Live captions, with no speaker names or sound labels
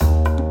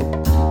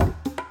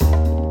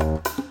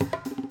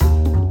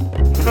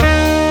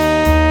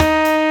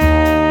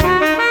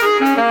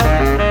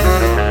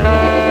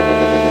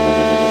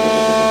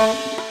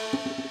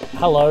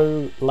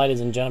Hello, ladies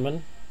and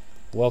gentlemen.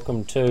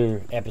 Welcome to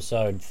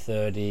episode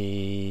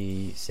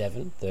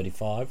 37,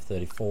 35,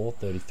 34,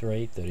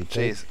 33, 32.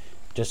 Jeez.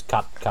 Just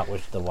cut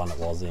which the one it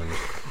was in.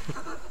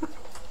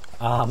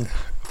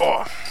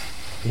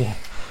 Yeah.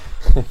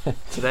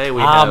 Today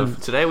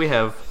we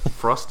have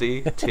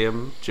Frosty,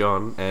 Tim,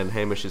 John, and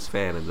Hamish's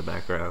fan in the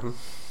background.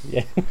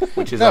 Yeah.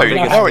 Which is No, our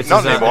biggest, not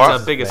this is anymore. our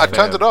biggest I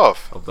turned fan it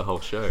off. of the whole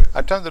show.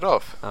 I turned it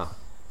off. Oh.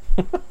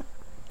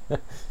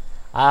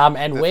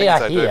 And The we things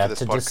are I do here for this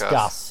to podcast.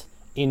 discuss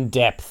in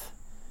depth.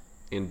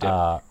 In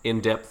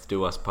depth,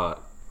 do us part.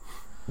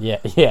 Yeah.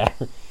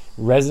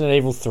 Resident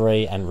Evil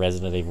 3 and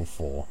Resident Evil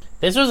 4.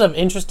 This was an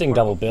interesting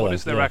double billing.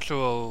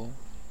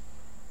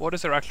 What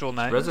is their actual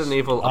name? Resident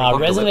Evil Apocalypse.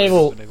 Resident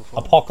Evil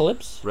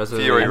Apocalypse.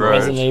 Resident Fury Evil Road.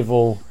 Resident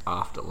Evil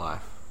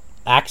Afterlife.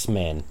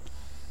 Axeman.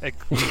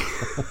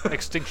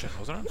 Extinction,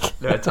 wasn't it?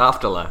 No, it's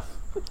Afterlife.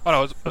 Oh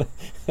no, it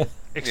was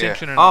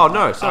Extinction. And Oh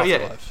no, sorry, yeah.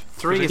 Afterlife.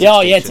 3 is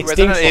Yeah, it's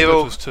Extinction. Resident Extinction.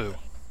 Evil, Was 2.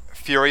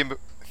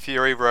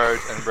 Fury Road,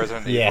 and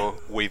Resident Yeah. Evil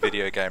Wii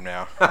video game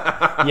now.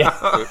 Yeah.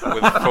 with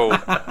full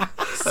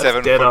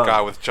 7 dead foot on.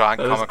 guy with giant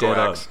That is comical dead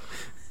on. axe.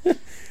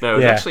 No, it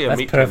was Yeah, actually a that's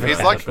meat perfect. He's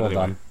cleaver, like- but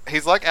anyway.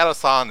 He's like out of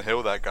Silent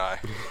Hill, that guy.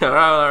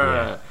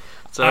 Alright.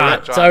 So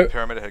Giant So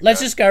pyramid head let's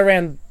guy. just go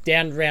round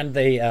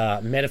the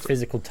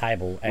metaphysical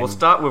table. And we'll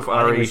start with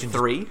I think we should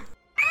RE3.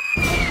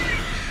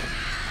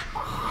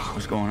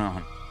 What's going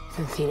on?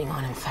 Been feeding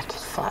on infected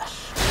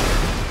flesh.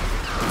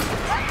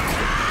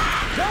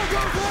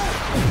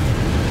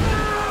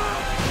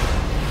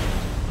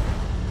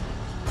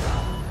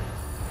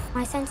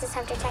 My senses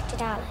have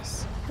detected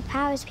Alice. Her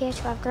powers appear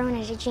to have grown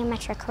at a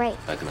geometric rate.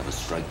 I can have a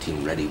strike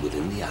team ready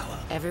within the hour.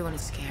 Everyone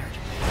is scared.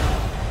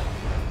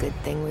 Good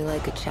thing we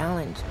like a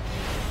challenge.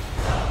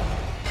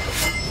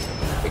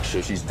 Make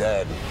sure she's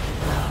dead.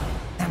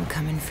 I'm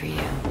coming for you.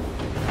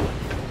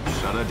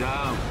 Shut her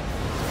down.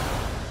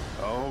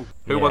 Oh.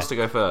 Who Yeah. wants to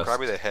go first?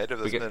 Probably the head of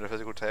this get-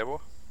 metaphysical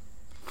table.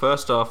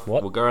 First off,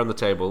 What? we'll go around the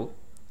table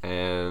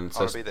and I so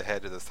want to be the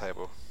head of this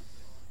table.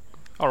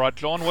 All right,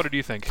 John, what did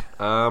you think?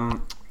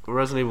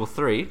 Resident Evil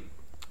 3,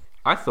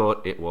 I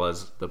thought it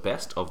was the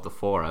best of the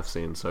 4 I've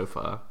seen so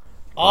far.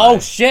 Oh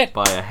shit!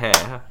 By a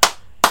hair.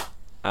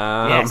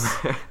 Yes.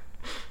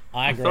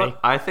 I agree.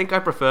 I think I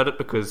preferred it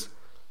because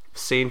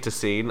scene to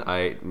scene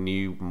I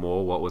knew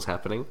more what was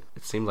happening.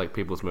 It seemed like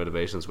people's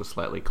motivations were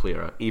slightly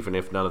clearer, even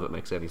if none of it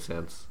makes any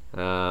sense.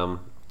 So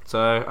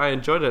I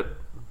enjoyed it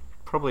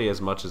probably as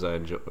much as I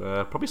enjoyed...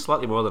 probably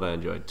slightly more than I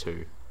enjoyed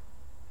 2.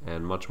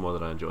 And much more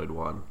than I enjoyed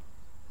 1.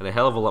 And a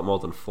hell of a lot more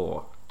than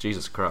 4.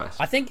 Jesus Christ.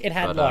 I think it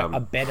had But, a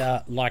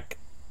better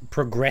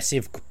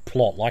progressive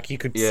plot. Like you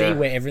could see Yeah.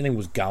 where everything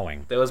was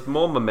going. There was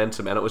more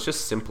momentum, and it was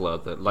just simpler.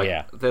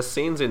 Yeah. There's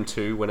scenes in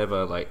 2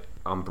 whenever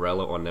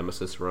Umbrella or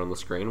Nemesis were on the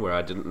screen where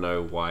I didn't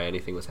know why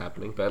anything was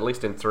happening. But at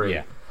least in 3,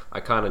 Yeah. I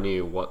kind of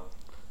knew what.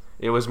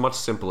 It was much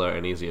simpler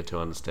and easier to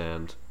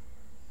understand.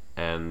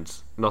 And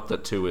not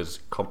that 2 is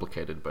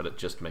complicated, but it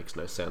just makes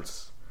no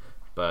sense.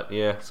 But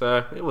yeah,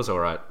 so it was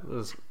alright.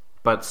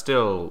 But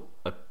still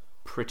a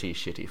pretty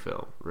shitty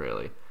film,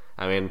 really.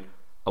 I mean,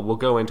 we'll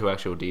go into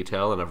actual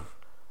detail, and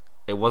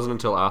it wasn't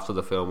until after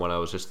the film when I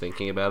was just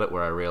thinking about it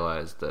where I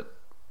realized that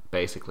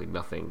basically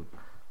nothing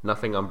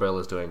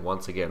Umbrella's doing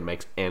once again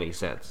makes any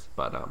sense.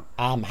 But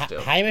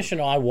still. Hamish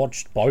and I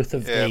watched both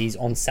of Yeah. these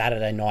on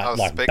Saturday I night, was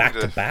like speaking back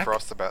to to back.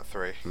 Frost about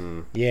 3.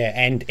 Yeah,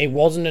 and it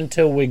wasn't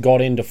until we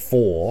got into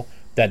 4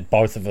 that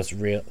both of us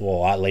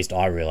well, at least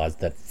I realized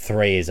that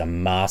 3 is a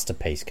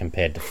masterpiece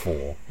compared to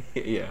 4.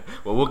 Yeah,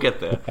 well, we'll get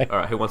there.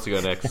 Alright, who wants to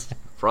go next?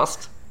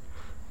 Frost?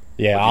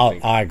 Yeah, What do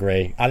you think? I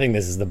agree. I think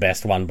this is the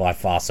best one by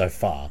far so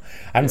far.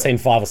 I haven't seen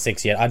 5 or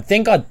 6 yet. I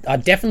think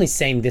I'd definitely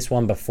seen this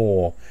one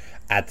before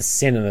at the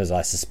cinemas,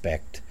 I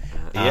suspect.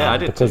 Yeah, I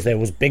did because too. there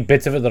was big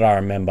bits of it that I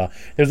remember.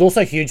 There's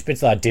also huge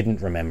bits that I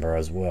didn't remember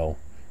as well.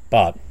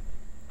 But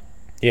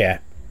yeah,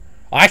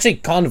 I actually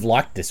kind of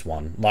liked this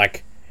one.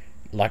 Like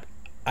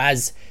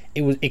as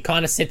it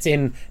kind of sits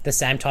in the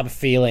same type of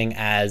feeling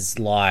as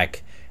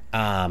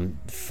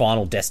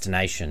Final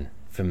Destination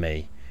for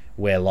me,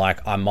 where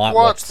I might What?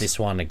 watch this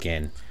one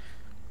again.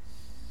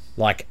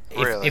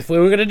 Really? If we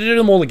were going to do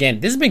them all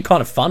again, this has been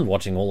kind of fun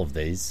watching all of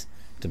these,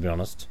 to be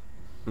honest.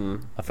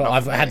 I felt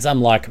I've had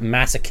some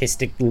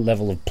masochistic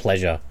level of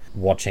pleasure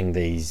watching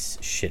these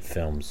shit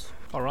films.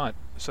 All right,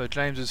 so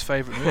James's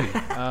favourite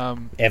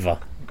movie. Ever.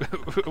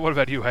 What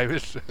about you,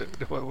 Hamish?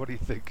 What do you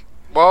think?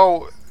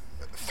 Well,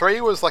 3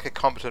 was like a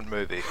competent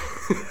movie.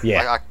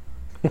 Yeah.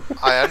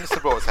 I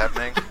understood what was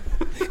happening.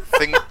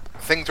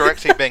 Things were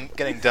actually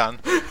getting done.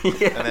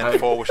 And then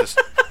 4 was just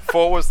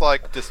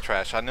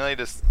trash. I nearly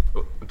just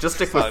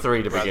stick with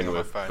 3 to browsing begin on my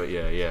with. phone. But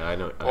yeah, I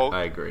know. Well,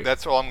 I agree.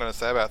 That's all I'm going to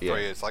say about 3. Yeah.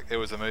 It's it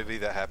was a movie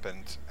that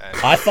happened. And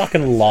I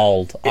fucking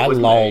lolled. I was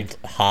lolled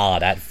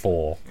hard at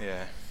 4.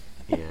 yeah.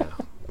 Yeah.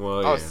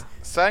 Well, I was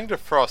saying to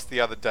Frost the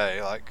other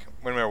day,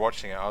 when we were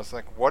watching it, I was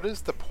like, what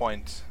is the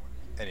point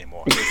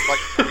anymore?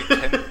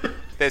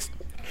 There's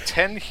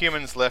 10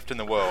 humans left in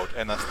the world,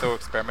 and they're still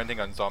experimenting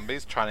on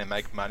zombies, trying to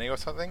make money or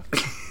something.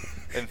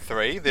 In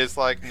 3, there's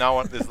no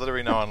one. There's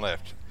literally no one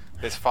left.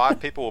 There's 5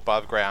 people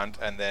above ground,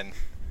 and then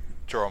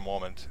Jorah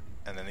Mormont,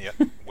 and then the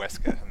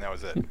Wesker, and that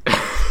was it.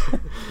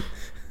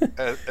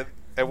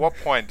 At what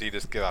point do you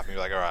just give up and be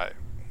like, all right,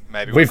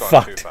 maybe we've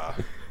gone too far?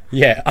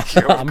 Yeah,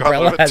 We've gone a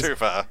Umbrella little bit has. too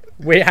far.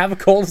 We have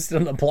caused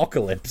an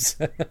apocalypse.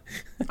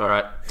 All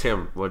right,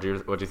 Tim, what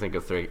do you think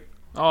of 3?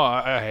 Oh,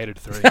 I hated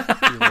 3.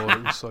 Dear Lord,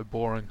 it was so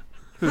boring.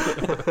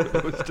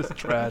 It was just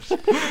trash.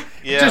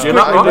 Yeah, Just You're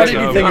not wrong. what did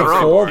you think of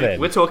 4 then?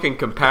 We're talking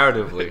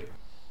comparatively.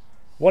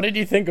 What did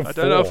you think of 4? I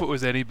don't know if it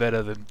was any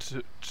better than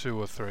 2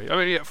 or 3. I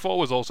mean, yeah, 4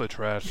 was also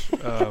trash.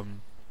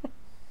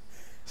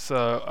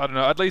 So I don't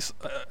know. At least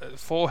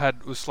 4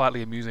 was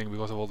slightly amusing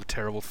because of all the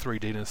terrible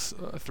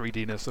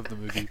 3Dness of the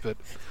movie. But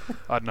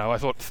I don't know. I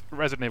thought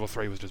Resident Evil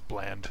 3 was just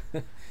bland.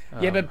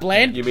 Yeah, but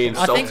bland. You mean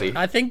salty?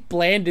 I think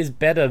bland is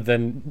better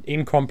than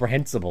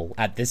incomprehensible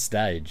at this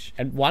stage.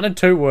 And 1 and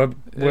 2 were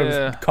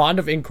kind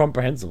of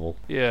incomprehensible.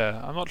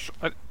 Yeah, I'm not sure.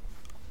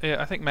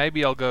 I think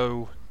maybe I'll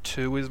go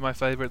 2 is my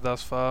favorite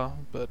thus far,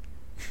 but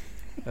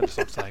that's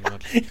not saying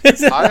much.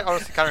 I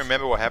honestly can't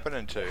remember what happened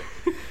in 2.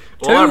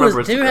 All I remember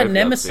is the 2 had graveyard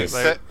Nemesis,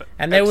 scene.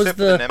 and there was Except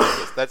for the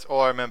Nemesis. That's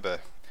all I remember.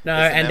 No,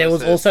 There's the and there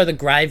was Nemesis. also the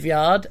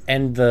graveyard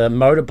and the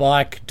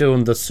motorbike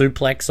doing the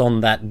suplex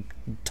on that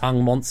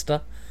tongue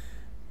monster.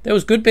 There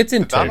was good bits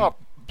in 2. They're not-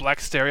 Black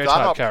They're stereotype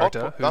not character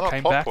they're who not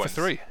came plot back points.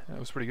 for 3. That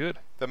was pretty good.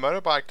 The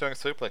motorbike doing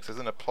suplex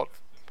isn't a plot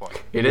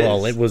point. It is.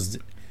 Well, it was.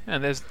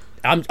 And there's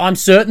I'm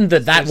certain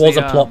that There's was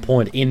the, a plot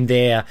point in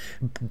their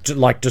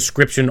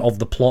description of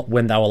the plot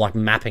when they were like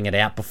mapping it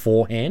out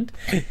beforehand.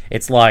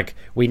 It's like,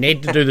 we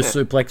need to do the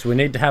suplex, we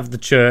need to have the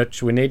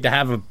church, we need to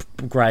have a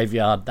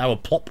graveyard. They were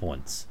plot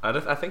points.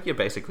 I think you're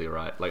basically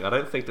right. Like, I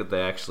don't think that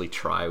they actually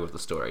try with the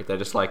story. They're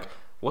just like,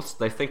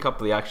 they think up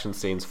the action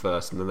scenes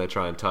first, and then they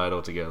try and tie it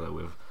all together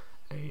with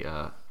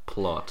a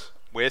plot.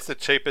 Where's the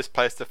cheapest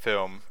place to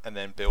film, and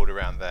then build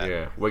around that?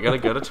 Yeah, we're gonna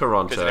go to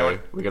Toronto. anyone-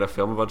 We're gonna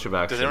film a bunch of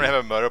action. Does anyone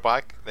have a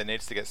motorbike that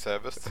needs to get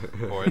serviced,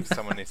 or if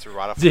someone needs to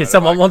ride off? Yeah, A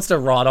someone motorbike, wants to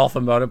ride off a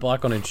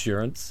motorbike on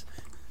insurance.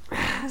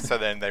 so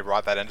then they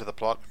write that into the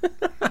plot.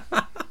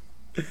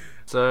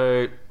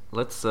 So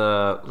let's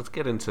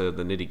get into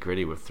the nitty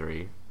gritty with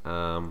 3.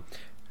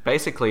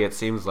 Basically, it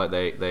seems like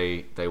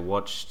the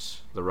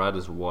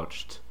writers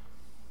watched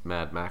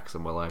Mad Max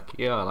and were like,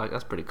 yeah,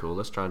 that's pretty cool.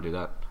 Let's try and do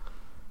that.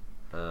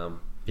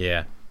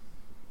 Yeah.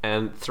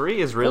 And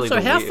 3 is really.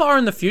 So how far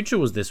in the future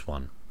was this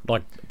one?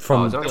 Like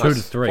from it was 2 only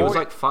to 3? It was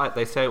like 5.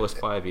 They say it was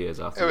 5 years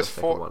after It was the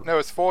second 4. one. No, it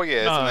was 4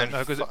 years, No, and then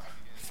no, 'cause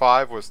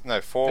 5 was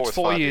 4 it's was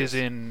 4 5 years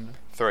in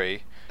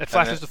 3. It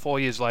flashes to 4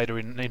 years later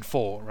in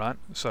 4, right?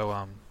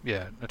 So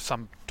yeah, it's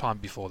some time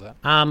before that.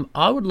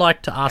 I would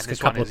like to ask And a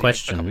this one couple of is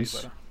a couple years questions.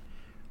 later.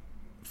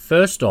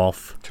 First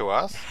off, To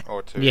us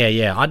or to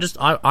yeah.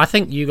 I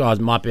think you guys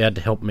might be able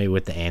to help me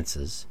with the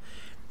answers.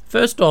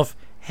 First off,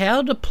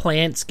 how do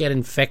plants get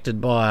infected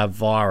by a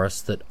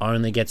virus that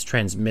only gets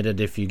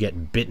transmitted if you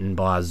get bitten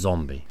by a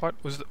zombie? What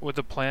were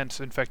the plants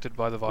infected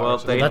by the virus? Well,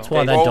 as they- That's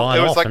why they Well, died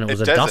it was off, like and it a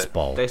was a desert. dust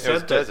bowl. They was said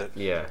that. desert.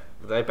 Yeah,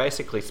 they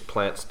basically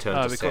plants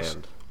turn to because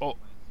sand.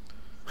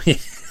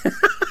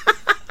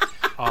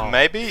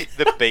 Maybe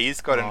the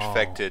bees got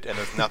infected and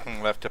there's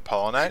nothing left to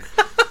pollinate.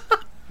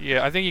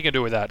 Yeah, I think you can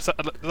do with that. So,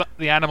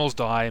 the animals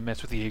die and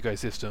mess with the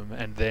ecosystem,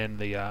 and then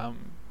the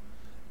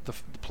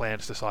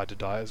plants decide to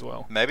die as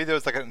well. Maybe there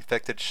was like an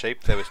infected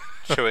sheep that was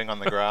chewing on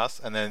the grass,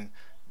 and then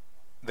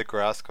the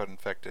grass got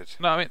infected.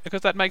 No, I mean,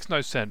 because that makes no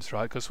sense,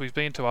 right? Because we've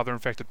been to other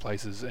infected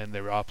places and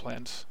there are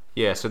plants.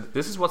 Yeah, so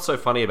this is what's so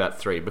funny about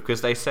 3,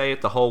 because they say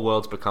the whole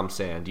world's become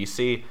sand. You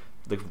see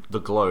the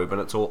globe,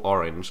 and it's all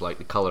orange, like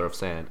the color of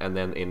sand, and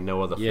then in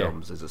no other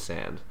films is it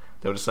sand.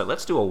 They were just like,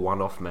 let's do a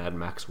one-off Mad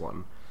Max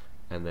one,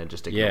 and then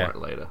just ignore it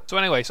later. So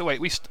anyway, wait,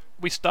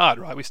 we start,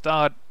 right? We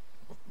start.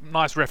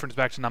 Nice reference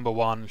back to number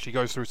 1. She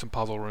goes through some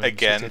puzzle rooms.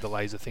 Again. We see the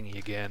laser thingy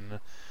again.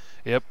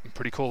 Yep,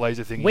 pretty cool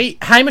laser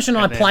thingy. Hamish and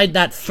I then played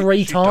that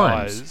 3 she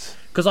times. dies.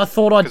 Because I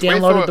thought I 'Cause we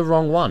downloaded thought- the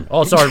wrong one.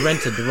 Oh, sorry,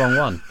 rented the wrong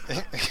one.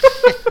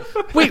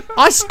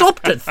 I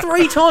stopped it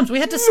 3 times. We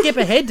had to skip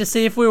ahead to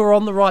see if we were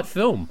on the right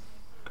film.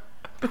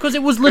 Because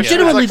it was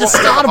legitimately the It's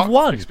like start of walking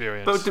 1.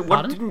 Experience. But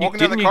Pardon? Walking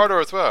down the corridor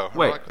as well.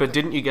 Wait, Like, but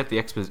didn't you get the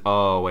exposition?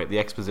 Oh, wait, the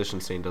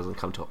exposition scene doesn't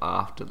come till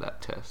after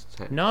that test.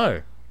 Hey.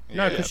 No,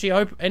 Yeah. because she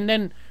opened, and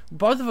then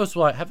both of us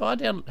were like,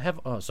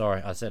 oh,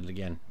 sorry, I said it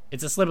again.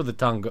 It's a slip of the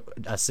tongue,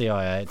 a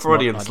CIA. It's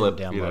Freudian not, slip, I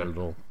didn't you download know. it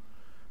all.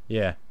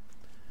 Yeah.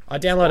 I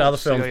download other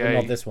films, but CIA.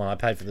 not this one. I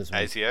paid for this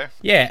one. ASIO.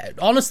 Yeah,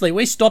 honestly,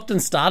 we stopped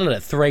and started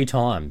it 3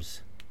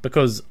 times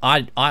because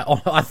I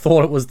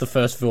thought it was the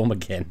first film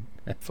again.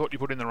 Thought you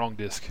put in the wrong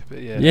disc, but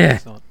yeah, Yeah.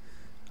 it's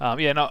not.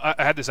 Yeah, no, I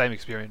had the same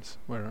experience,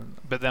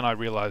 but then I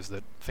realised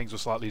that things were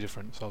slightly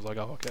different, so I was like,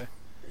 oh, okay,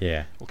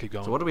 Yeah. we'll keep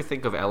going. So what do we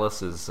think of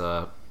Alice's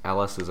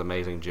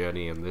amazing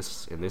journey in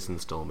this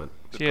installment?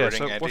 The Yeah, brooding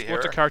so what's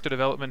anti-hero. the character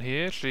development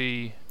here?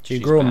 She She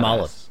grew a badass.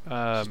 mullet.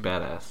 She's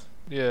badass.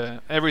 yeah,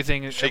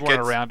 everyone gets-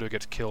 around her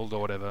gets killed or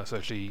whatever,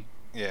 so she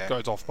Yeah.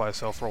 goes off by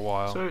herself for a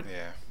while, So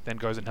Yeah. then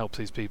goes and helps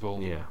these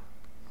people, yeah,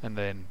 and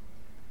then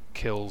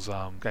kills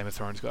Game of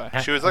Thrones guy.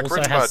 Ha- She was like also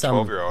written by has a some-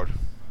 12-year-old.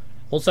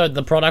 Also,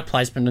 the product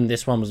placement in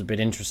this one was a bit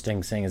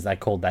interesting, seeing as they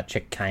called that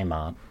chick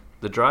Kmart.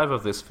 The drive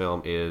of this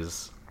film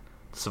is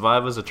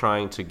survivors are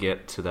trying to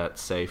get to that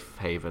safe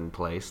haven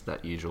place,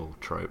 that usual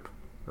trope,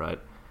 right?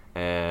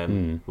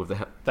 And with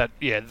the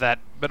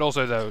but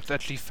also though it's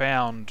actually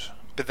found.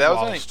 But that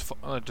was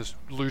whilst just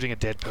looting a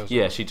dead person.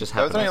 yeah, she just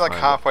That was happened only to like find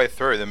it. halfway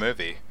through the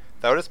movie.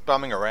 They were just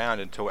bumming around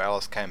until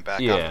Alice came back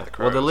Yeah, after the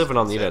crows. well, they're living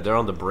on the, That's it. they're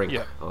on the brink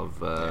Yeah. of,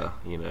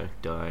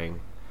 dying.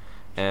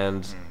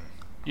 And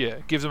Yeah,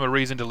 gives them a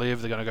reason to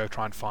live. They're going to go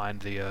try and find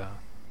the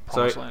so,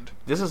 promised land.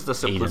 this is the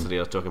simplicity I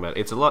was talking about.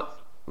 It's a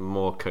lot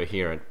more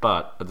coherent,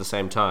 but at the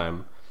same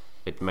time,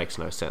 it makes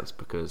no sense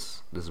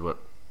because this is what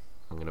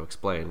I'm going to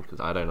explain because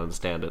I don't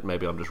understand it.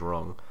 Maybe I'm just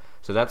wrong.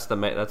 So that's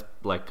that's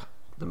like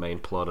the main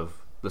plot of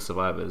The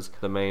Survivors.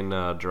 The main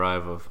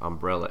drive of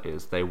Umbrella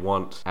is they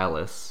want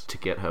Alice to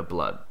get her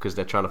blood because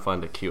they're trying to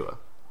find a cure.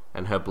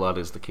 And her blood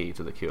is the key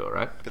to the cure,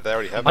 right? But they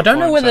already have. I don't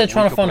know find whether they're some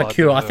trying to weaker find a blood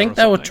cure. than I her think or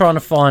they were something. trying to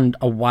find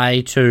a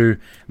way to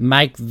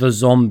make the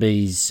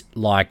zombies,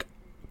 like,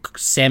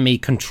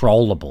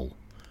 semi-controllable.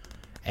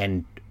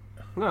 And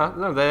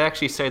No, they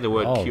actually say the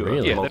word Oh, cure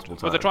really? Yeah, multiple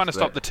times. but they're trying to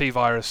stop They- the T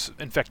virus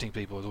infecting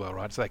people as well,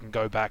 right? So they can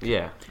go back.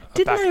 Yeah.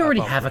 didn't back they already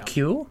above have a ground.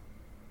 cure?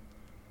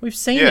 We've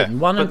seen Yeah, it in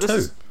 1 and But 2.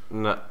 this is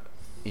no,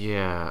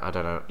 yeah, I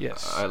don't know.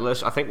 Yes.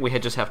 I think we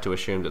just have to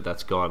assume that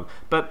that's gone.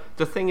 But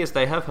the thing is,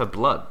 they have her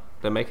blood.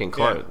 They're making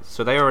clones,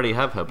 so they already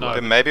have her blood.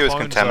 But maybe it was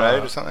clones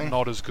contaminated are or something?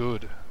 Not as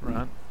good,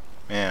 right?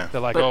 Yeah.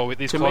 They're like, But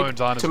these to clones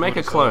aren't as to make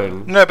good a as the-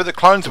 clone. No, but the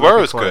clones To make were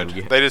a as clone, good.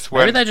 you- They just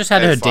Maybe weren't. they just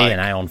had her as, like-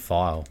 DNA on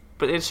file.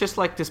 But it's just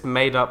like this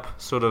made-up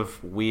sort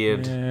of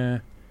weird, Yeah.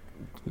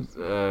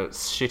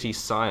 shitty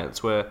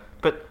science.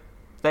 But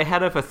they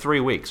had her for 3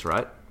 weeks,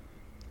 right?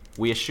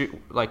 We assume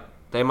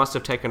they must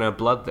have taken her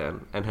blood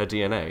then and her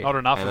DNA, Not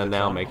enough and of are it,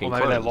 now John. making Or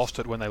maybe clones. they lost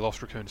it when they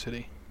lost Raccoon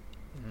City.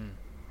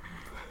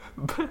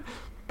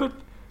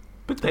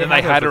 But Then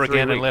they had her for 3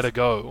 again and let her weeks.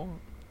 go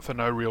for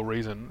no real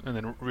reason, and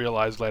then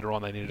realized later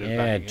on they needed it Yeah,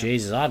 back again.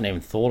 Jesus, I hadn't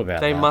even thought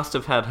about They that. must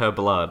have had her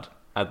blood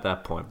at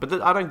that point.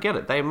 But I don't get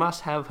it. They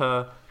must have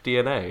her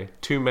DNA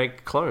to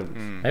make clones.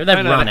 Maybe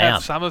they've No, run they have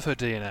out. some of her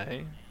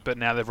DNA, but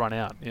now they've run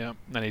out. Yeah,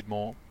 they need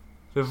more.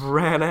 They've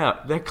ran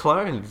out. They're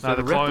clones. No,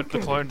 They're the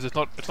replicating. clones. It's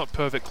not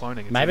perfect cloning.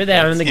 It's Maybe they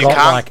only You got,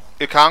 can't, like...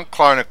 you can't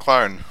clone a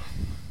clone.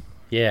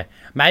 Yeah.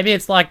 Maybe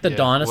it's like the Yeah,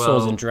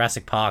 dinosaurs well- in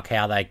Jurassic Park,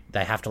 how they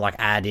have to, like,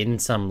 add in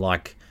some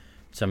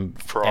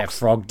Frogs.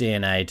 frog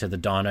DNA to the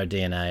dino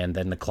DNA, and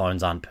then the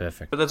clones aren't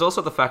perfect. But there's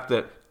also the fact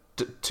that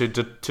to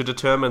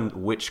determine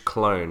which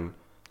clone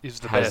is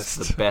the has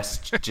best. the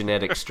best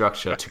genetic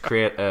structure to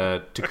create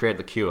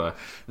the cure,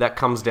 that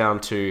comes down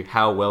to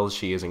how well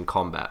she is in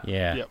combat.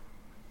 Yeah. Yep.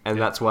 And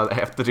that's why they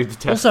have to do the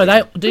testing.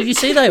 Also, did you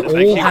see they They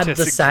all keep had the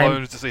testing same...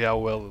 clones to see how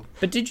well.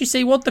 But did you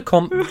see what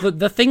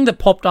the thing that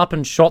popped up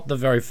and shot the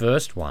very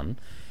first one?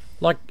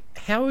 Like,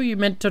 how are you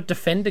meant to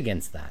defend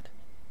against that?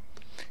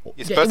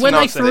 You're supposed to When know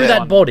they it's threw there.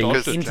 that body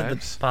Dodged it, into the...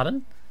 James.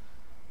 Pardon?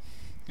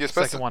 You're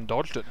supposed Second to. one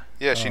dodged it.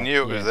 Yeah, she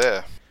knew it was yeah.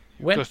 there.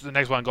 When... Because the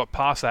next one got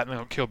past that and then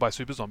got killed by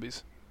super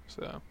zombies.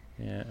 So,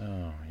 Yeah,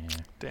 oh, yeah.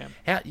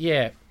 damn.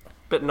 Yeah,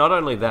 But not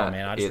only that,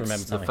 man, I just it's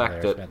remembered the something fact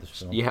hilarious that about this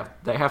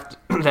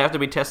film. they have to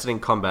be tested in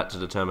combat to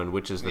determine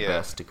which is the Yeah.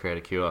 best to create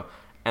a cure,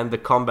 and the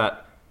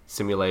combat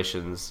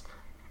simulations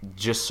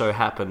just so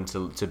happen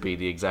to be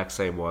the exact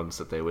same ones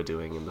that they were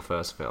doing in the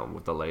first film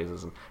with the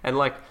lasers and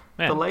like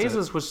Man, the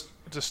lasers was.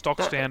 It's a stock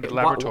That- standard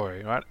what-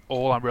 laboratory, right?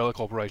 All Umbrella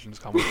corporations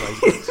come with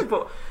lasers.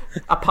 But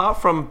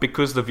apart from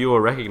because the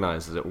viewer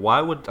recognizes it, why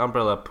would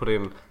Umbrella put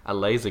in a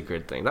laser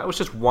grid thing? That was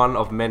just one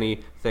of many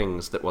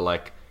things that were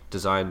like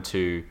designed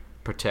to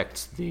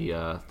protect the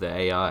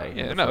AI. in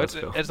Yeah, the no, first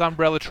it's, film. it's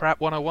Umbrella Trap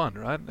 101,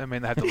 right? I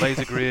mean, they have the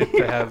laser grid,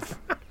 they have...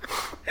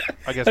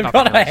 I guess They've nothing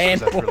got a else,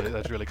 'cause handbook.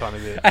 that's really kind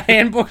of it. a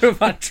handbook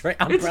of It's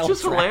umbrella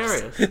just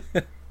traps. hilarious.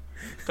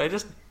 They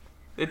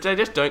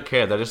just don't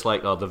care. They're just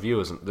like, oh, the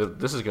viewers.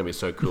 This is going to be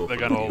so cool. They're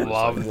for the going to viewers.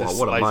 love Like, this wow,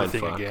 what a laser mind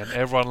thing fuck. again.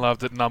 Everyone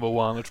loved it number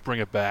 1, let's bring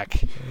it back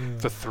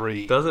for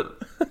 3. Does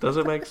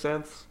it make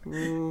sense?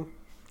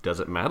 Does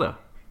it matter?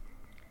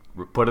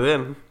 Put it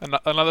in.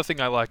 Another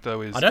thing I like, though,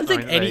 is... I don't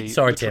think any... they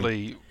Sorry, Tim.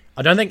 literally-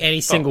 I don't think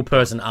any single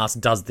person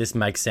asked, does this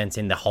make sense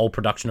in the whole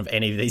production of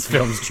any of these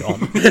films,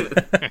 John?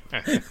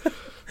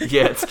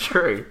 Yeah, it's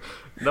true.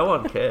 No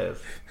one cares.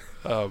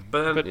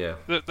 But yeah.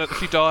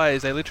 She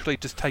dies, they literally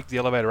just take the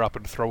elevator up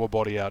and throw a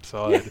body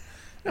outside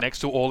next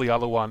to all the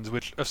other ones,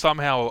 which are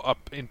somehow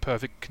up in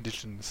perfect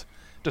conditions,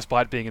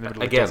 despite being in the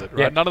middle Again, of the desert.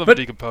 Right? None of them but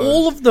are decomposed.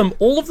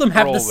 all of them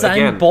have They're the all same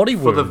Again, body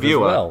for wound the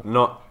viewer, as well.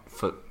 not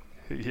for...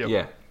 Yep.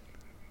 Yeah.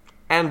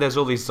 And there's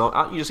all these...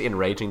 Aren't you just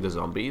enraging the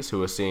zombies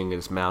who are seeing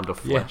this mound of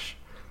flesh?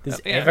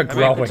 This Yeah, I mean,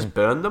 ever-growing... Just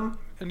burn them?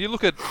 And you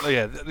look at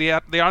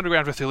the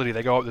underground facility,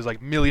 they go up, there's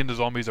like millions of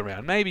zombies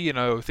around. Maybe,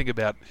 think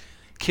about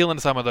killing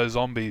some of those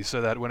zombies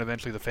so that when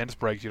eventually the fence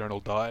breaks, you don't all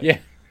die. Yeah.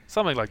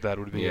 Something like that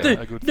would be Yeah.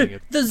 a good thing.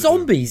 The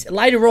zombies,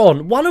 later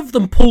on, one of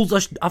them pulls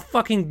a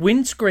fucking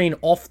windscreen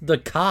off the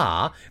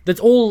car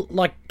that's all,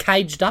 like,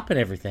 caged up and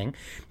everything.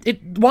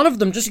 One of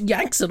them just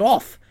yanks it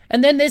off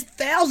And then there's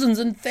thousands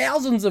and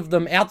thousands of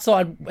them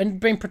outside and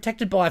being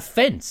protected by a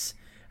fence.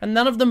 And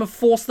none of them have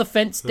forced the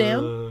fence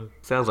down.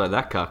 Sounds like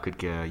that car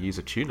could use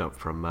a tune-up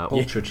from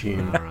Ultra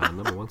Tune.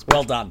 number one.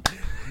 Well done.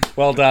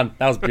 Well done.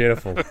 That was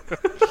beautiful.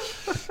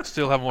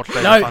 Still haven't watched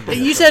Days No, of Thunder.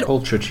 you said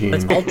Ultra Tune.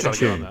 it's Ultra Gotta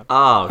get on Tune. that.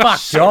 Oh, Fuck,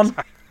 John.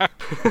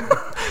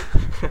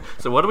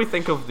 So what do we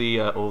think of the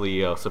all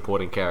the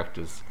supporting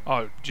characters?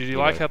 Oh, did you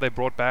like how they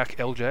brought back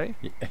LJ?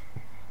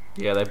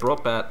 Yeah, they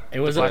brought back It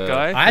was black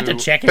guy. I had to who-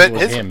 check if But it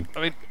was his- him.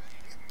 I mean,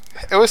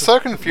 It was so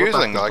brought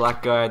confusing. back the Like,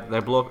 black guy. They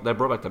brought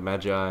back the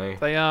Magi.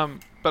 they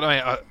but I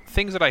mean,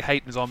 things that I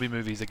hate in zombie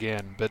movies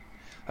again. But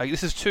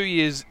this is 2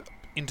 years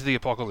into the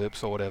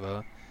apocalypse or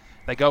whatever.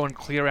 They go and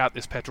clear out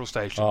this petrol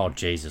station. Oh,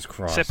 Jesus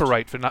Christ.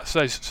 Separate for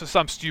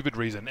some stupid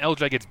reason.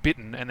 LJ gets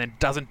bitten and then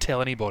doesn't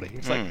tell anybody.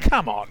 It's like,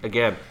 come on.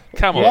 Again,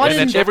 Come on. Why And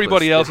then didn't-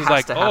 everybody It else is has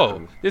like, to oh,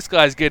 happen. this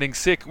guy's getting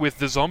sick with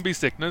the zombie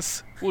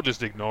sickness. We'll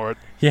just ignore it.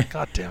 Yeah.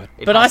 God damn it.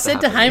 it But I has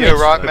said to happen. Hamish, You're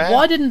right, man.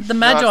 why didn't the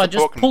Magi Nice just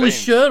pork and pull his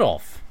beans. shirt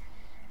off?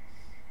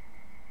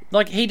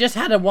 Like, he just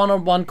had a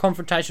one-on-one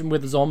confrontation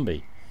with a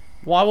zombie.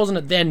 Why wasn't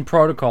it then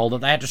protocol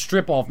that they had to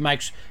strip off,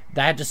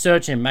 they had to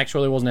search him, make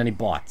sure there wasn't any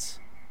bites?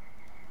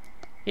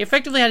 He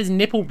effectively had his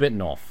nipple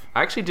bitten off.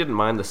 I actually didn't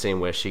mind the scene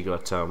where she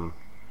got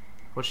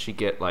what did she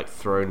get, like,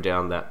 thrown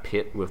down that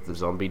pit with the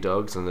zombie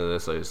dogs, and then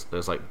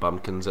there's like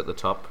bumpkins at the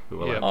top who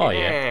were Yeah. like, Oh, yeah,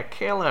 yeah.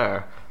 kill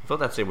her. I thought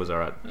that scene was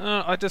alright.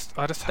 I just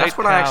hate That's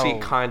when I actually how-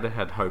 kind of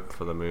had hope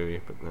for the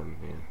movie, but then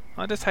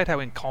I just hate how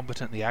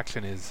incompetent the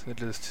action is. It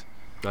just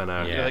I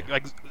know. Yeah.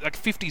 like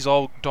 50s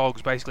old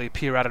dogs basically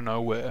appear out of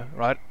nowhere,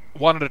 right?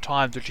 One at a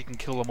time, so she can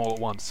kill them all at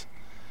once.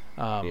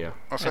 Yeah.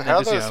 also, and how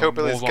then those just, you know,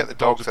 hillbillies more get the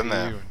dogs in appear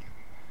there? and-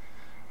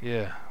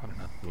 yeah, I don't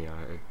know. Yeah.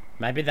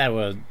 Maybe they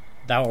were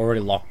already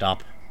locked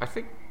up. I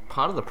think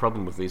part of the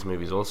problem with these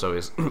movies also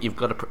is you've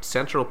got a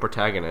central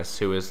protagonist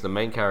who is the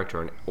main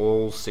character in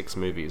all 6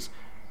 movies,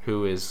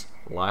 who is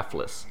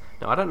lifeless.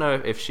 Now I don't know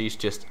if she's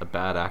just a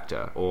bad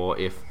actor or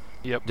if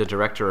Yep. the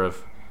director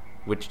of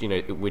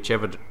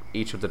whichever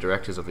each of the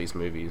directors of these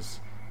movies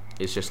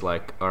is just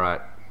like, all right,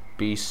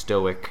 be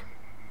stoic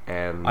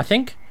and I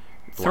think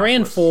 3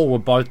 and lifeless. 4 were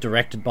both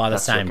directed by the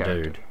That's their same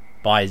character. dude.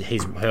 By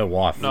her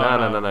wife.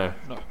 No.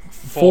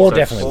 4 So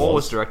definitely 4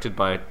 was. was directed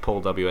by Paul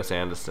W.S.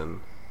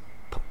 Anderson.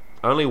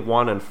 Only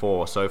 1 and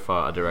 4 so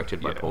far are directed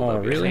by Paul Oh,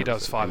 W.S. really? He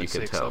does Anderson, 5 and and you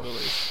can 6, I tell.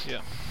 believe.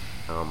 Yeah.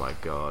 Oh my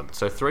god.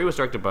 So 3 was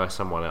directed by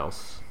someone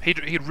else.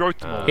 He wrote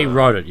them all. He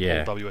wrote it,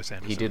 yeah. Paul W.S.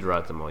 Anderson. He did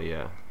write them all,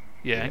 yeah.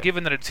 Yeah, and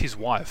given that it's his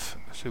wife,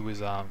 who is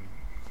Mila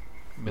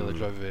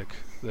Jovovich,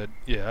 that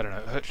I don't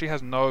know, she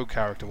has no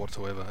character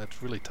whatsoever.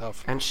 It's really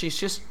tough. And she's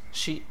just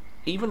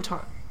even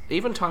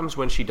times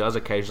when she does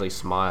occasionally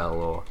smile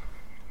or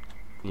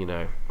I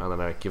don't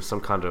know, give some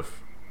kind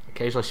of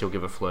occasionally she'll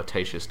give a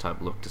flirtatious type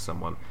look to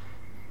someone.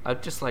 I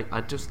just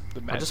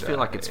feel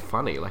like it's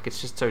funny. Like it's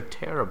just so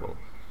terrible.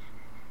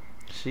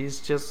 She's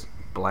just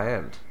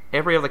bland.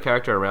 Every other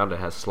character around her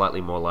has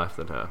slightly more life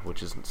than her,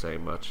 which isn't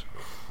saying much.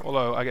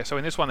 Although, I guess, so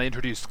in this one they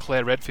introduced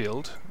Claire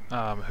Redfield,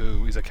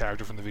 who is a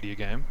character from the video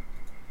game.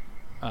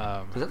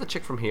 Is that the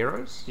chick from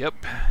Heroes? Yep,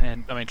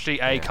 and I mean, she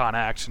can't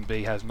act, and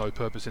B has no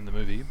purpose in the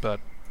movie, but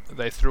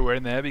they threw her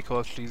in there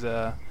because she's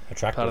part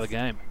Attractive. of the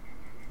game.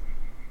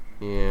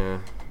 Yeah.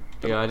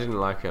 Yeah, I didn't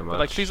like her much. But,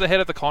 like, she's the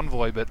head of the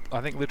convoy, but I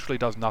think literally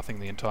does nothing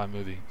the entire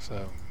movie,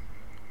 so...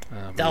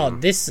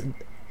 This...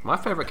 My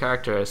favourite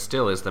character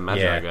still is the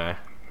Magi Yeah. guy.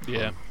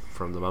 Yeah.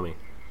 From The Mummy.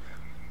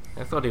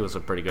 I thought he was a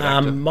pretty good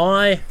actor.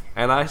 my...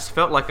 And I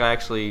felt like I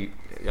actually...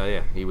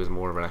 Yeah, he was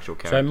more of an actual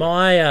character. So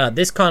my...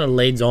 this kind of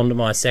leads on to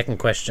my second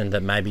question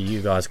that maybe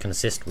you guys can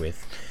assist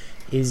with.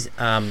 Is,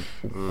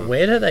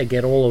 where do they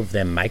get all of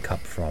their makeup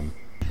from?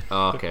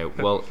 Oh, okay,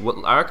 well,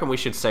 I reckon we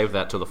should save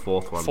that to the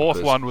fourth one. Fourth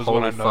because one was when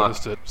I holy fuck,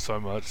 noticed it so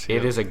much.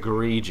 It yeah. is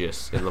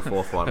egregious in the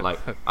fourth one. Like,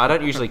 I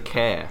don't usually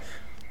care.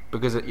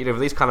 Because, for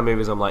these kind of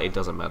movies, I'm like, it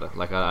doesn't matter.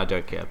 Like, I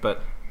don't care.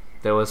 But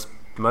there was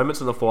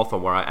moments in the fourth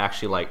one where I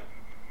actually, like,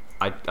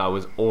 I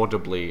was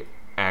audibly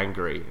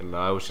angry. And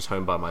I was just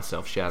home by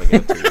myself shouting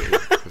at the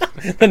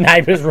TV. The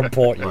neighbours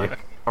report you. Like,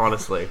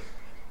 honestly.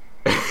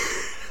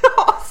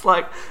 I was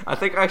like, I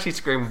think I actually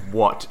screamed,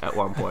 "What?" at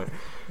one point.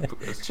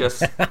 It's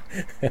just...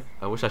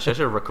 I wish I should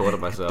have recorded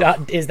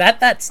myself. Is that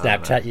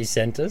Snapchat you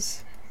sent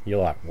us?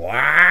 You're like,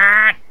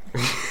 what?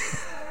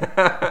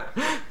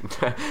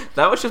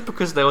 That was just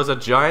because there was a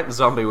giant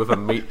zombie with a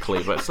meat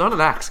cleaver. It's not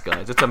an axe,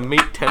 guys. It's a meat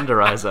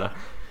tenderizer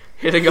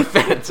hitting a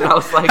fence. And I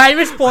was like,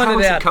 Hamish how pointed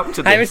has it out. come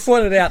to Hamish this?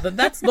 pointed out that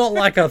that's not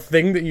like a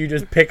thing that you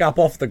just pick up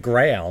off the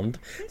ground.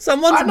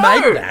 Someone's I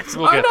know. made that.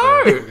 We'll get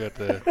know. there. We'll get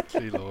there.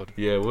 Gee, Lord.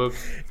 Yeah, well,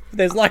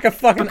 There's like a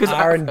fucking because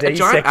R&D a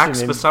giant section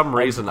axe in for some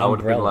reason I would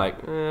have been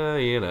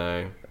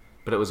Umbrella. like,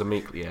 but it was a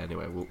meat. Yeah,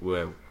 anyway,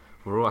 we're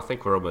I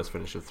think we're almost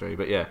finished with 3.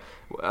 But yeah,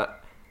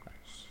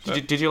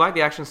 did you like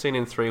the action scene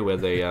in 3 where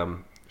they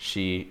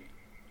she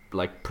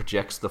like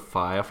projects the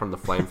fire from the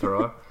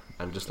flamethrower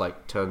and just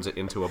like turns it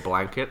into a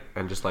blanket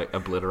and just like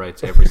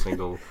obliterates every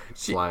single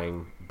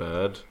flying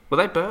bird. Were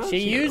they birds? She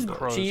used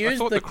Crows. she I used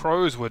thought the the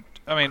crows would.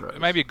 I mean, Crows.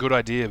 maybe a good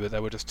idea, but they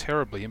were just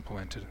terribly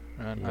implemented.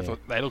 And I Yeah.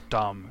 thought they looked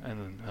dumb,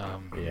 and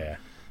yeah.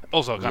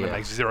 also it kind of Yeah.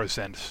 makes zero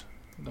sense.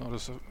 Not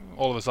just,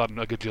 all of a sudden,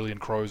 a gajillion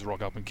crows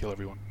rock up and kill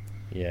everyone.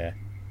 Yeah.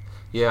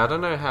 Yeah, I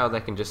don't know how they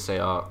can just say,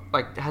 oh,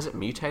 like, has it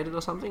mutated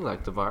or something?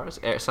 Like the virus?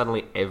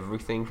 Suddenly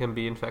everything can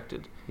be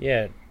infected?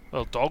 Yeah.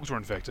 Well, dogs were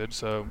infected,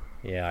 so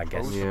Yeah, I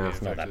guess Crows Yeah.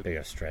 it's not that infected. big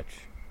a stretch.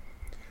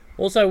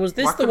 Also, was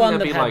this Why the couldn't one there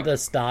that be, had like- the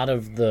start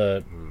of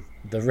the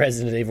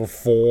Resident Evil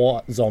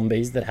 4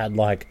 zombies that had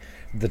like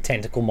the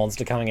tentacle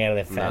monster coming out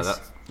of their No, face?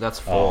 that's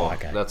Oh, 4.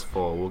 okay. That's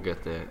 4. We'll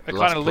get there. it Let's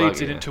kind of leads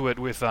plug it into it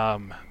with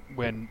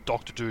when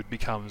Doctor Dude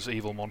becomes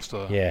evil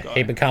monster. Yeah, guy,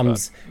 he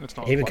becomes but it's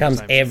not he quite the becomes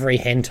same. every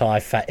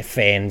hentai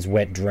fan's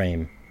wet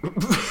dream.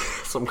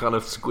 Some kind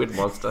of squid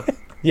monster.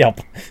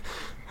 Yep.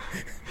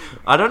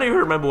 I don't even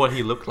remember what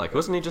he looked like.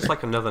 Wasn't he just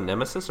like another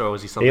nemesis, or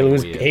was he something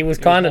weird? He was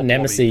kind of more blobby.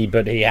 nemesis,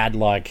 but he had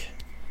like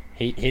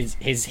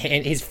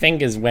his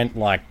fingers went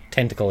like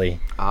tentacly.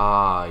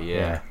 Ah, Yeah.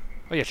 yeah.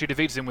 Oh yeah, she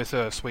defeats him with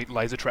her sweet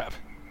laser trap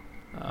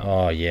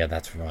Oh yeah,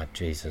 that's right.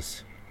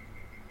 Jesus.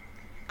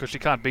 because she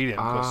can't beat him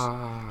because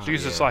Ah, she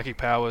uses yeah. psychic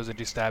powers and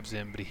she stabs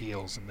him, but he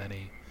heals and then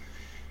he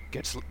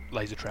gets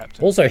laser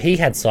trapped. Also, he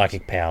had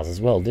psychic powers as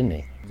well, didn't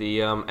he?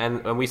 The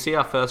and we see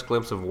our first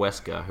glimpse of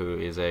Wesker, who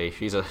is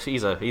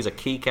he's a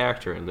key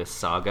character in this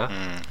saga,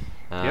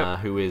 Yep.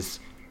 who is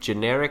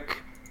generic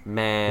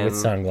man With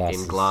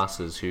sunglasses. in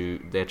glasses, who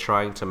they're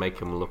trying to make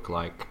him look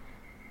like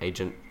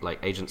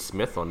Agent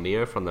Smith or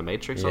Neo from the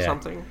Matrix or Yeah.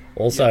 something.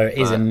 Also,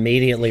 is but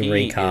immediately he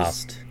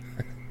recast.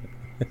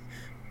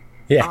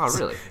 Yes, Oh,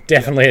 really?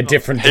 definitely a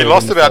different. He dude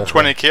lost in the about fourth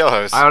 20 one.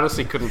 kilos. I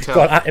honestly couldn't tell.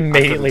 Got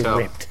immediately I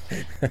couldn't tell.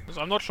 ripped.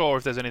 So I'm not sure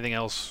if there's anything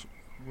else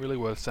really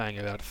worth saying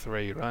about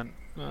 3, right?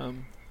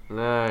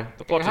 No,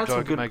 The plot's it a had some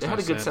joke, it good. makes It had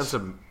no a good sense. sense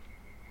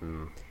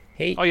of.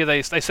 He Oh yeah,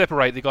 they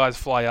separate. The guys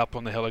fly up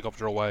on the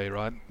helicopter away,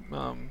 right?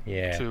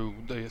 Yeah. To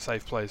the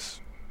safe place.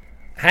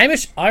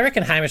 Hamish, I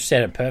reckon Hamish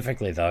said it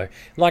perfectly though.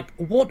 Like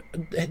what,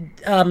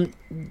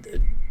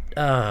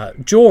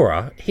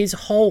 Jorah,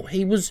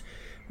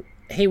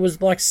 he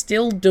was like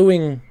still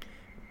doing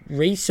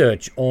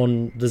research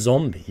on the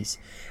zombies,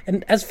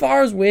 and as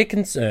far as we're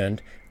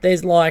concerned,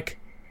 there's like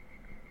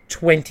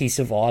 20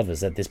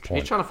 survivors at this He's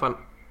point. trying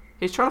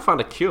to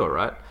find a cure,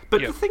 right?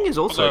 But Yeah. the thing is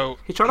also, Although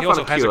he's trying he to find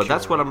also a has a cure. cure,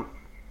 That's what right? I'm.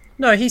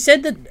 No, he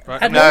said that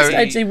Right. at No, one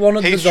stage he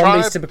wanted the He's trying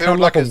zombies to become build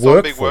like a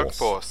zombie workforce.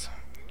 workforce.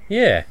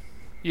 Yeah,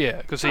 Yeah,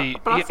 because he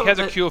But I thought has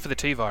a that- cure for the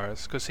T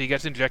virus. Because he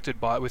gets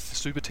injected with the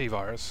super T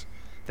virus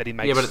that he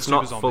makes. Yeah, but it's super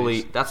not zombies.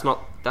 fully.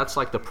 That's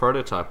like the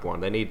prototype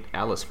one. They need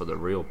Alice for the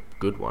real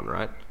good one,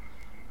 right?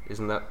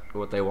 Isn't that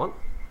what they want?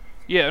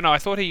 Yeah, no, I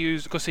thought he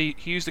used he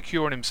used the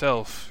cure on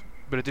himself,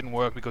 but it didn't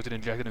work because it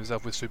injected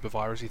himself with super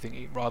virusy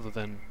thingy rather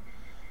than.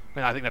 I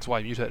mean, I think that's why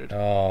he mutated.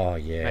 oh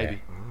yeah.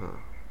 Maybe.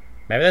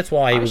 Maybe that's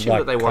why he I was assume like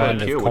that they want kind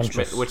a of cure,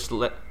 conscious.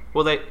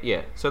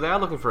 So they are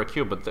looking for a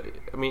cure, but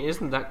I mean,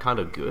 isn't that kind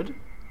of good?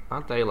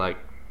 Aren't they like?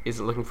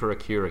 Isn't looking for a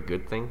cure a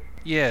good thing?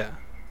 Yeah,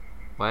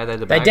 Why are they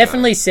the? They bad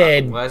definitely guys?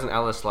 said- Why isn't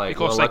Alice like?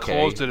 because well, they okay,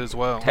 caused it as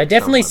well. They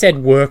definitely said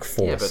Yeah,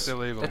 workforce. but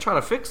Still evil. they're trying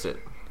to fix it.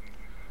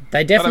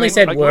 They definitely mean,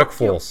 said like,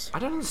 workforce. I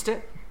don't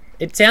understand.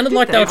 It sounded Did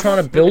like they were I trying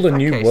to don't- build a in that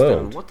new case, then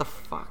world. what the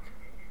fuck?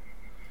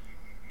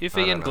 If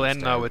I he and don't Glenn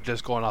understand. had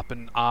just gone up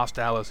and asked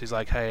Alice, he's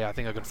like, "Hey, I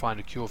think I can find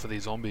a cure for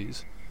these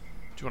zombies.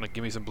 Do you want to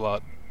give me some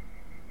blood?"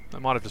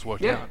 That might have just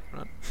worked Yeah. out,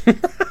 right?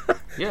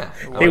 Yeah.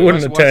 He Why-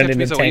 wouldn't have why turned does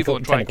he into have to be so evil tentacle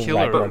and try and kill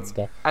her?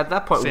 monster. At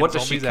that point, Send what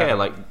does she zombies at care? him.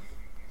 Like,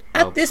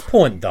 At this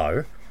point,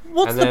 though,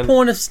 what's And the then-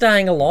 point of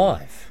staying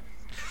alive?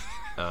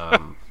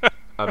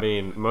 I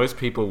mean, most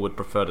people would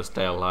prefer to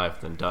stay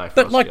alive than die.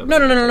 But first, like, the no.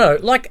 other way.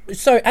 Like,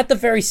 so at the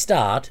very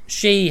start,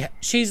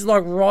 she's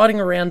like riding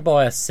around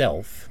by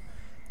herself,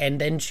 and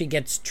then she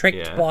gets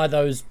tricked Yeah. by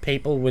those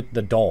people with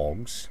the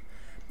dogs,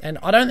 and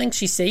I don't think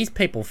she sees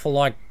people for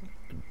like.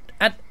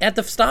 At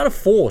the start of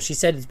 4, she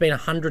said it's been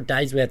 100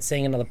 days without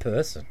seeing another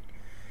person.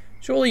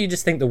 Surely you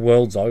just think the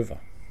world's over.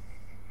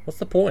 What's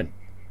the point?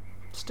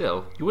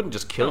 Still, you wouldn't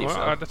just kill No, I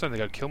yourself. don't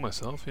think I'd kill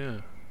myself.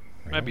 Yeah,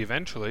 maybe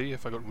eventually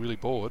if I got really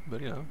bored.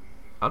 But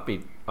I'd be.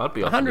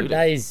 100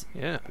 days,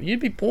 yeah. you'd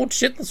be bored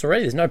shitless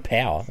already. There's no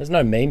power. There's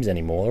no memes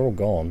anymore. They're all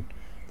gone.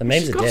 The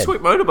memes She's are got a dead.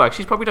 sweet motorbike.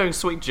 She's probably doing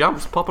sweet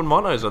jumps, popping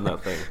monos on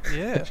that thing.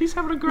 Yeah. She's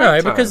having a great No,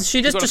 time. because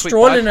she just Got a sweet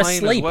destroyed it in her biplane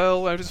sleep. as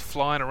well. They were just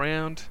flying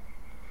around.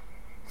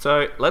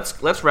 So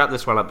let's wrap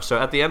this one up. So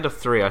at the end of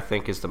 3, I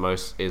think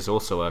is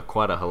also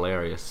quite a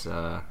hilarious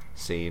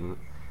scene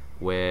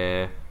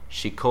where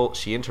she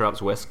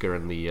interrupts Wesker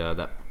in the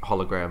that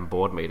hologram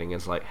board meeting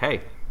and is like, "Hey,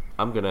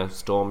 I'm gonna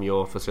storm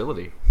your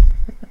facility.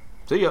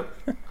 See ya."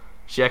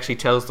 She actually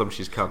tells them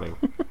she's coming.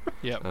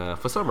 Yep.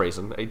 For some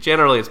reason,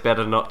 generally it's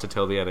better not to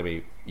tell the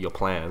enemy your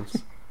plans,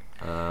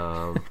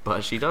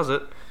 but she does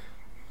it,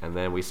 and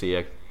then we see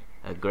a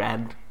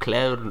grand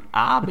clown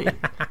army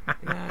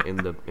in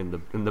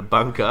the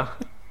bunker,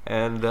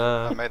 and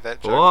I made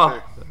that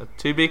joke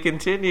to be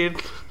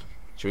continued.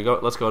 Should we go?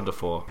 Let's go on to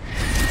 4.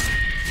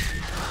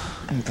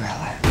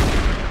 Umbrella.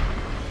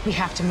 We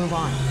have to move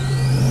on.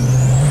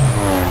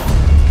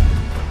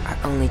 Our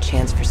only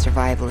chance for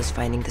survival is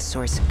finding the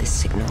source of this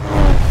signal.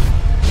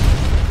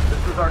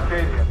 This is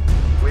Arcadia.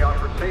 We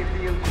offer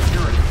safety and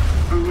security,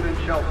 food and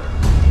shelter.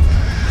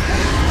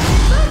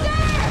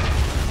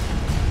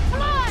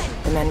 Come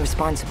on! The men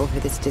responsible for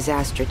this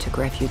disaster took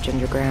refuge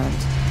underground.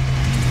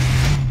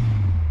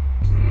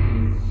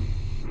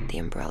 The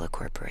Umbrella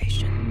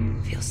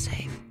Corporation feels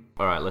safe.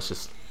 All right,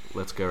 let's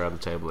go around the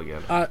table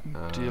again.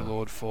 Dear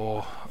Lord,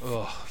 four.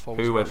 Ugh, four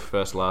was Who went rough.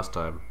 first last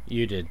time?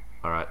 You did.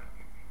 All right.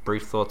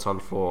 Brief thoughts on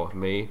 4.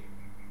 Me.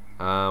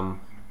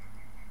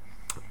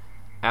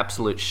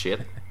 Absolute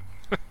shit.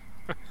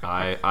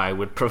 I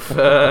would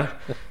prefer.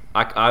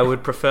 I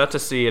would prefer to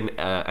see an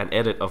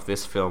edit of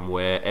this film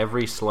where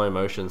every slow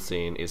motion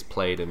scene is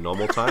played in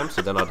normal time.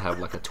 So then I'd have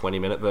like a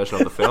 20-minute version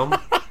of the film.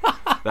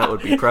 That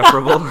would be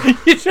preferable.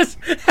 You just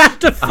have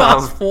to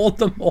fast forward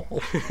them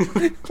all.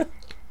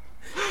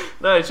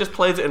 No, it just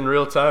plays it in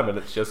real time, and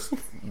it's just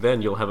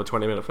then you'll have a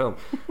 20-minute film.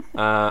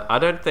 I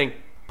don't think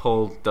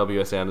Paul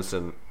W.S.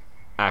 Anderson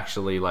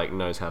actually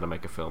knows how to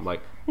make a film.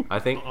 I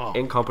think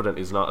incompetent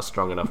is not a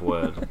strong enough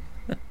word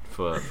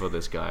for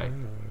this guy.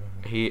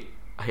 He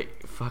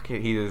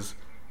is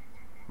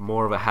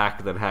more of a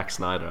hack than Hack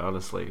Snyder.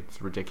 Honestly,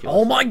 it's ridiculous.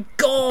 Oh my The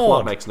god!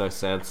 plot makes no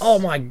sense. Oh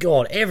my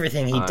god!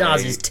 Everything he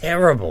does is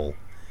terrible.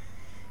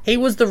 He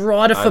was the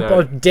writer for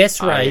both Death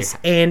Race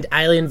and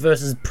Alien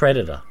vs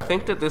Predator. I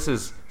think that this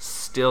is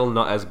still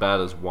not as bad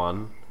as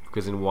 1,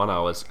 because in 1 I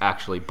was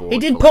actually bored. He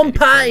did for 80% of the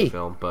Pompeii!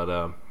 film,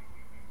 but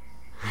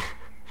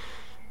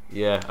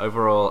yeah,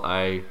 overall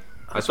I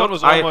thought it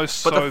was almost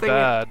so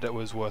bad that it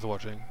was worth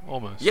watching.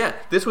 Almost. Yeah,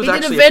 this was He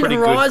did actually a Event pretty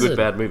Horizon. good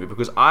bad movie,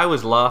 because I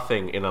was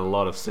laughing in a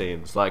lot of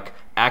scenes,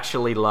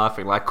 actually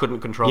laughing, I couldn't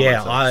control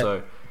myself.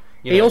 So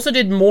he also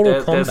did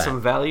Mortal Kombat. There's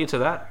some value to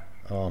that.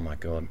 Oh my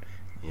god.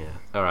 Yeah.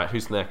 All right,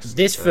 who's next?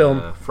 This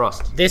film,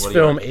 Frost. This What do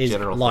you film got? is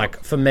General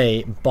thoughts? for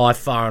me by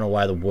far and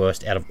away the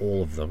worst out of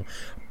all of them.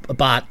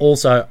 But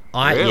also,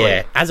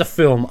 Really? as a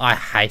film, I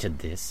hated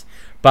this.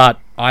 But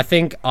I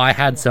think I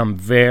had some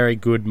very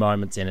good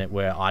moments in it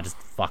where I just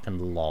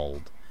fucking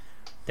lolled.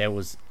 There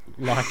was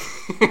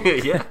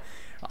Yeah.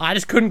 I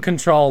just couldn't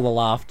control the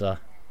laughter.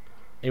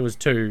 It was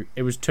too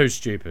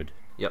stupid.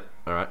 Yep.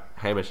 All right,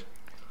 Hamish.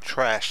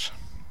 Trash.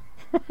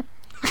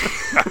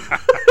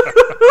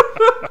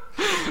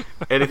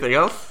 Anything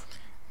else?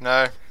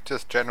 No,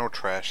 just general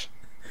trash.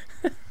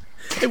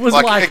 It was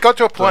it got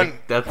to a point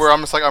that's- where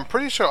I'm just I'm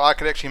pretty sure I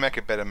could actually make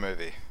a better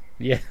movie.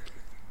 Yeah.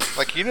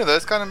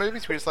 Those kind of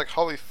movies where you're just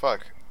holy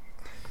fuck.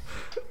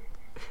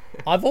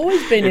 I've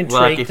always been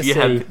intrigued to see.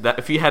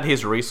 If you had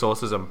his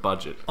resources and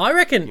budget, I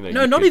reckon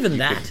not even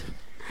that.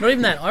 Not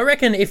even that. I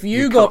reckon if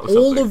you got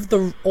all of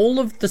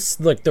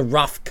the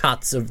rough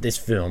cuts of this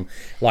film,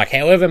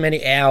 however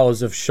many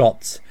hours of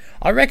shots,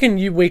 I reckon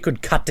we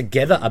could cut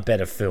together a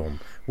better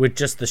film with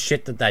just the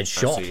shit that they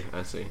shot.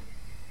 I see.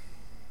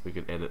 We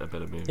could edit a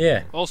better movie.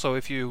 Yeah. Also,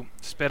 if you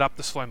sped up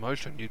the slow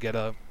motion, you'd get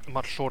a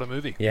much shorter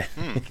movie. Yeah.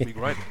 It'd be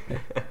great.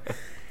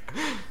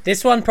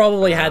 This one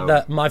probably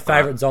had my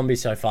favourite zombie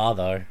so far,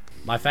 though.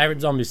 My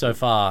favourite zombie so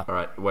far. All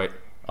right, wait.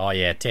 Oh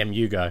yeah, Tim,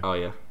 you go. Oh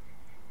yeah,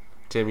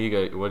 Tim, you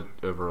go. What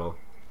overall?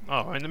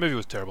 Oh, I mean, the movie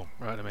was terrible,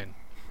 right? I mean,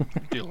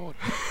 dear Lord.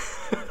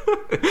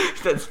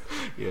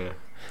 Yeah.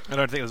 I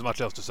don't think there's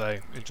much else to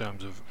say in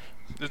terms of.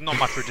 There's not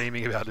much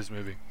redeeming about this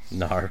movie.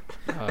 No.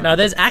 No,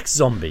 there's Axe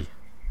Zombie.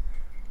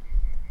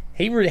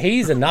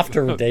 He's enough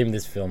to redeem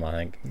this film, I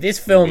think. This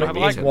film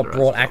is what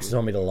brought Axe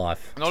Zombie to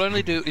life. Not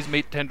only is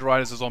meat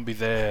tenderizer zombie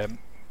there,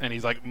 and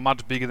he's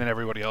much bigger than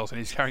everybody else, and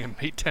he's carrying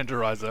a meat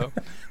tenderizer.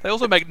 They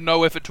also make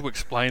no effort to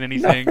explain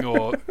anything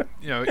or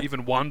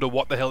even wonder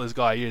what the hell this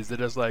guy is. They're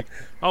just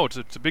oh,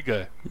 it's a big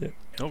guy. Yeah.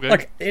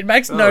 Okay. It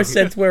makes no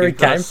sense where he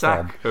came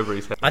from. Over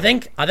his head. I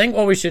think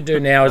what we should do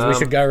now is we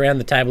should go around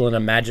the table and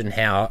imagine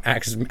how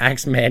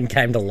Axeman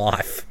came to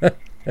life.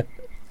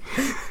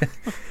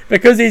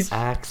 Because he's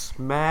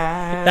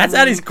Axeman. That's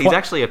at his. He's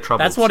actually a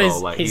troubled That's what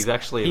soul. he's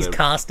actually. He's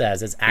cast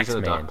as He's in a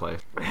Axeman. dark place.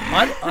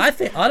 I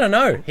think I don't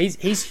know.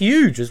 He's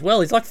huge as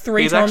well. He's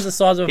three times the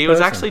size of a person. He was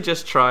actually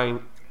just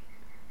trying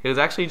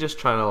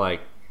to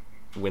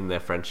win their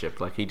friendship.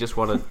 He just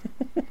wanted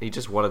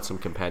some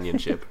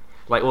companionship.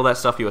 All that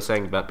stuff you were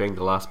saying about being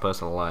the last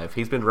person alive.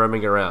 He's been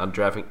roaming around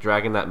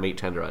dragging that meat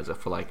tenderizer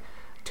for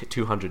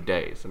 200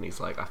 days, and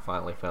he's I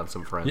finally found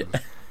some friends. Yeah.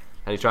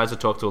 And he tries to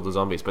talk to all the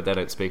zombies, but they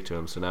don't speak to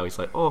him. So now he's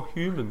oh,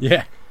 human.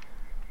 Yeah.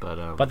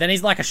 But then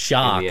he's like a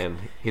shark. In the end,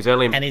 his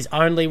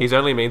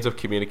only means of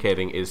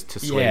communicating is to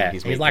swing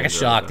his meat. He's like a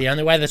shark. The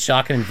only way the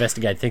shark can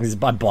investigate things is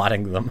by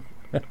biting them.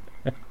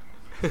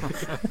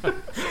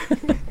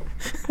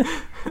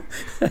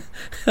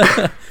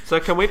 So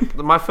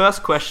my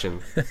first question,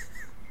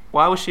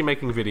 why was she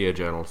making video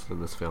journals in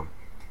this film?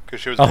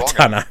 Because she was vlogging.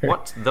 I don't know.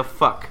 What the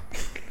fuck?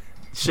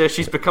 So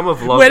she's become a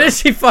vlogger. Where does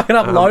she fucking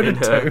upload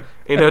it to?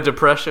 In her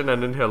depression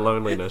and in her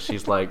loneliness,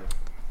 she's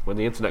when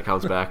the internet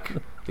comes back,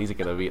 these are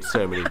going to be at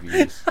so many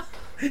views.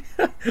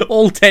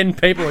 All 10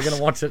 people are going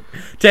to watch it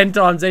 10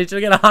 times each.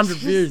 They're going to get 100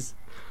 views.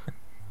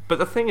 But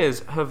the thing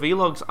is, her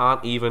vlogs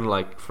aren't even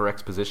like for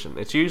exposition.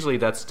 It's usually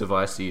that's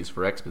device used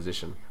for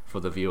exposition for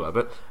the viewer.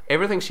 But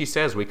everything she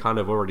says, we kind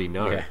of already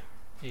know,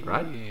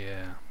 right?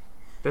 Yeah.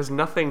 There's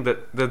nothing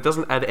that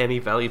doesn't add any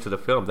value to the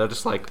film. They're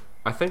just like,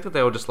 I think that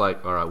they were just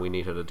like, all right, we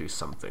need her to do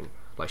something.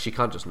 Like, she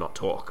can't just not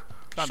talk.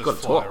 She's got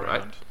to talk,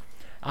 right?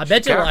 I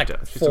bet you like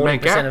She's the main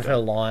 40% of character. her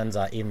lines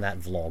are in that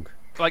vlog.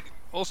 Like,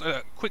 also,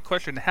 a quick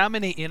question: how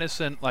many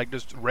innocent, like,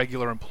 just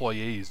regular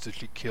employees did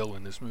she kill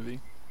in this movie?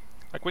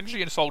 Like, when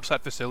she assaults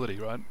that facility,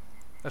 right?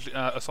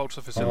 Assaults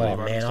the facility. Oh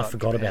right at man, the I start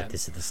forgot of Japan. about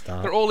this at the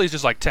start. They're all these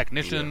just like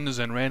technicians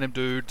and random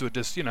dudes who are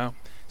just,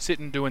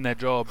 sitting doing their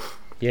job.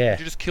 Yeah.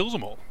 She just kills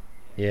them all.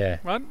 Yeah.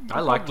 Right?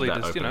 I liked Probably that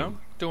just, opening.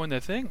 doing their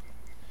thing.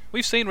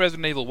 We've seen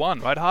Resident Evil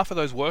 1, right? Half of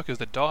those workers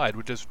that died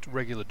were just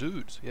regular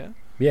dudes, yeah?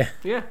 Yeah.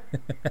 Yeah.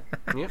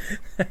 Yeah.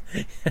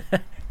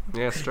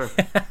 Yeah, it's true.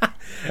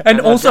 And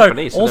they're also,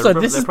 Japanese, so they're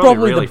this is probably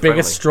probably really the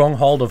biggest friendly.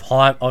 stronghold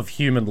of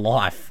human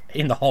life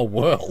in the whole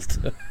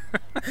world.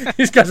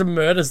 This guy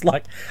murders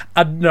like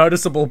a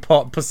noticeable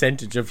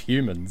percentage of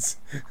humans.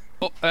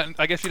 Well, and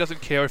I guess she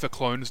doesn't care if her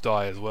clones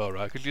die as well,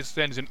 right? Because she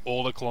sends in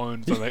all the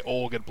clones and they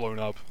all get blown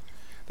up.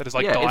 They're just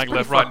like Yeah, it's dying pretty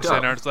left, right, and fucked up.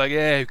 center. And it's like,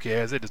 yeah, who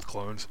cares? They're just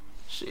clones.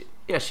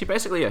 She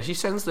basically she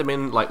sends them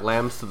in like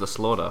lambs to the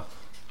slaughter.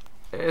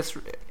 It's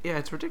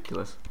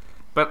ridiculous.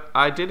 But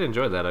I did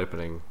enjoy that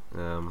opening.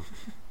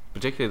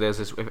 Particularly,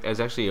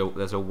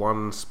 there's a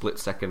 1 split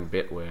second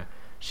bit where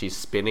she's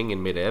spinning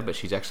in midair, but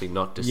she's actually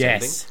not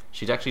descending. Yes.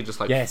 She's actually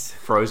just like Yes.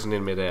 frozen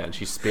in midair, and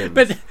she spins.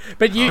 But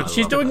I she's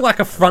loved doing it. like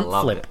a front I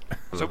loved flip.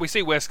 it. So we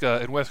see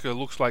Wesker, and Wesker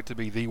looks like to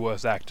be the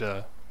worst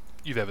actor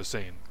you've ever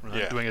seen, right?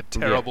 Yeah. Doing a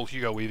terrible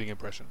Hugo Weaving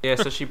impression. Yeah,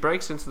 so she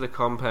breaks into the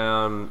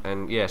compound,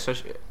 and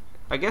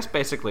I guess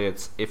basically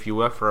it's if you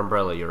work for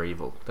Umbrella, you're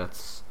evil.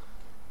 That's,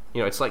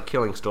 it's like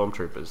killing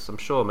stormtroopers. I'm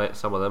sure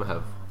some of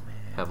them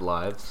have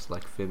lives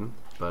like Finn,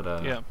 but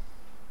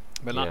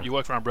But not, you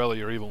work for Umbrella,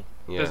 you're evil.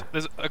 Yeah.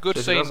 There's a good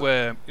scene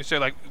where you say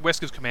like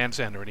Wesker's command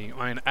center,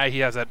 and he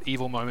has that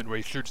evil moment where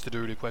he shoots the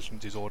dude who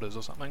questions his orders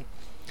or something.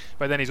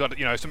 But then he's got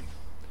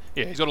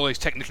he's got all these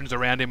technicians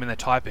around him and they're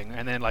typing,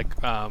 and then like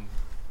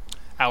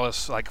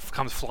Alice like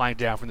comes flying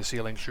down from the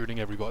ceiling shooting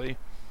everybody.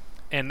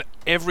 And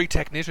every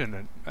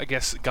technician, I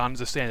guess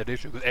guns are standard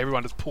issue because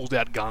everyone just pulls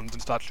out guns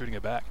and starts shooting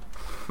it back.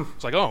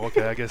 It's like, oh,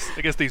 okay, I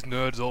guess these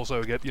nerds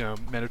also get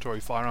mandatory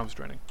firearms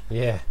training.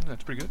 Yeah,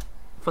 That's pretty good.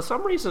 For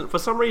some reason,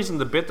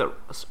 the bit that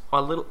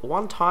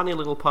one tiny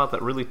little part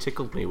that really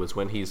tickled me was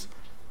when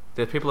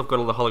the people have got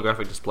all the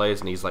holographic displays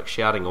and he's like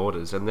shouting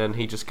orders, and then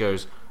he just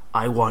goes,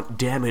 "I want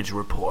damage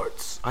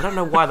reports." I don't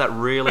know why that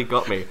really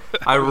got me.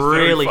 I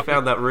really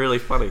found that really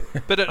funny.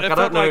 But I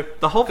don't know.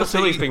 The whole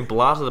facility's being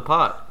blasted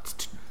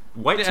apart.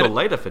 Wait till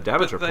later for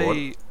damage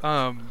report.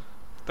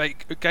 They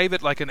gave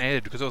it like an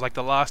edge because it was like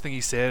the last thing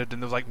he said,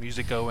 and there was like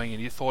music going,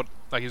 and you thought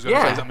like he was going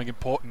to say something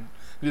important.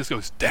 He just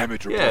goes,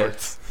 "Damage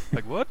reports."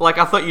 Like what? Like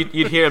I thought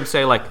you'd hear him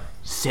say like,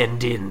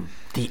 "Send in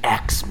the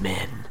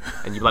X-Men,"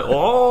 and you'd be like,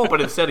 "Oh!" But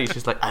instead he's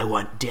just like, "I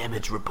want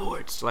damage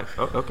reports." Like,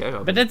 oh, okay.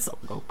 but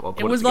I'll put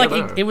it was together.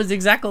 like it was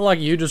exactly like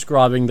you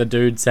describing the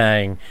dude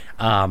saying,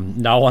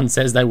 "No one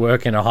says they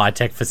work in a high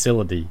tech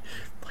facility."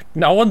 Like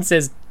no one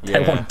says they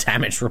want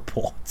damage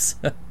reports.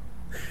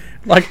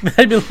 Like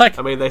they'd be like,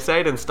 I mean, they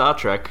say it in Star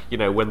Trek,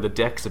 when the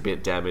deck's a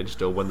bit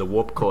damaged or when the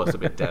warp core's a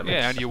bit damaged.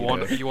 Yeah, and you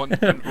want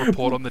a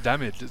report on the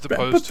damage as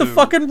opposed but to the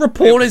fucking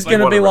report is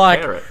going to be like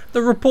it.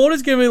 the report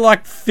is going to be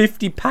like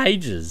 50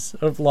 pages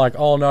of like,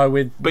 oh no,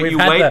 we've you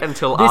had wait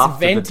until this after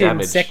the vent in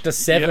damage. sector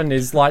 7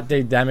 is like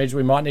damaged.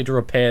 We might need to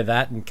repair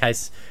that in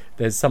case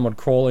there's someone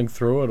crawling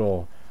through it,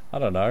 or I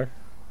don't know.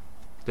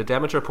 The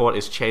damage report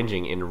is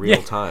changing in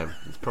real time.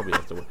 It's probably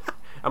after.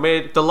 I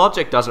mean, the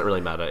logic doesn't really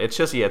matter. It's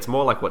just it's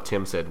more like what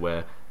Tim said,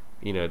 where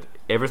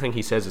everything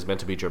he says is meant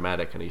to be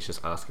dramatic, and he's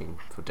just asking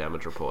for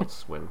damage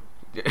reports when.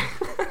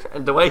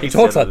 And the way he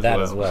talks said like it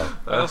that as well.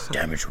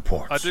 Damage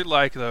reports. I do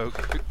like though.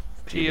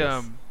 He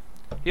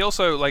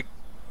also like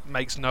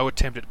makes no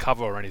attempt at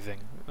cover or anything.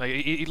 Like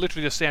he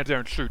literally just stands there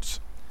and shoots,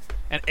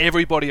 and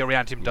everybody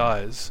around him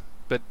dies,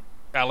 but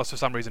Alice for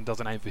some reason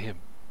doesn't aim for him.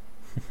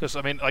 Just,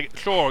 I mean, like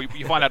sure,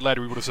 you find out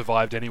later he would have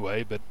survived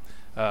anyway, but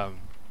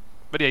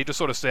yeah, he just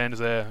sort of stands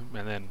there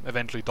and then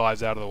eventually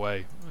dives out of the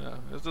way.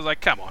 It's just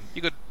like, come on,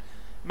 you could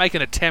make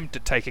an attempt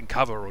at taking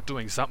cover or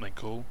doing something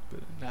cool,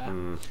 but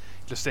nah. He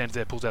just stands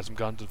there, pulls out some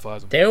guns and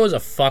fires them. There was a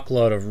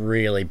fuckload of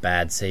really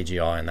bad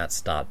CGI in that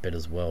start bit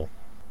as well.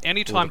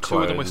 Anytime two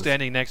of them were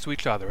standing next to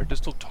each other, it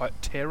just looked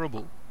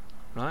terrible,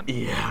 right?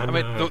 Yeah, I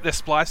mean, their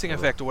splicing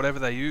effect or whatever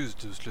they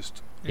used was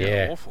just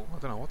awful. I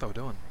don't know what they were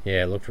doing.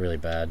 Yeah, it looked really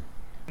bad.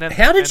 Then,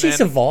 how did she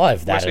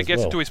survive that? Wesker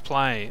gets into his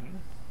plane.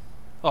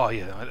 Oh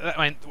yeah,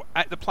 I mean,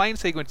 the plane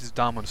sequence is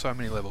dumb on so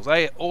many levels.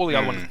 All the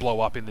other ones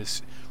blow up in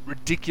this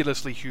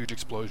ridiculously huge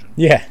explosion.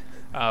 Yeah.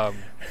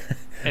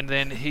 And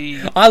then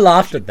I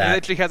laughed at that. He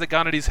literally has a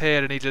gun at his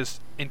head and he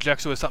just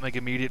injects her with something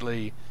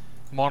immediately,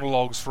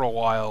 monologues for a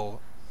while,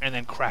 and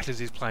then crashes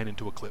his plane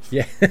into a cliff.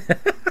 Yeah.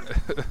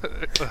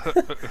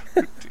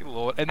 Dear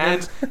Lord. And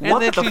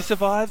then she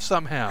survives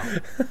somehow.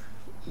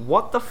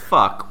 what the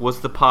fuck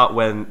was the part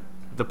when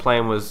the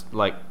plane was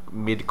like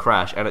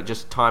mid-crash and it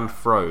just time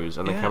froze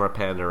and the camera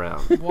panned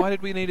around? Why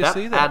did we need to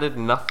see that? That added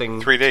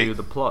nothing 3D. to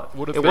the plot.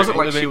 It wasn't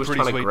like would've she been was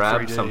pretty trying to sweet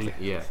grab 3D. something.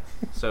 Yeah.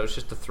 So it's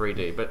just a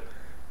 3D. But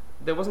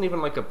there wasn't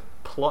even like a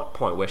plot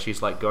point where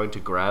she's like going to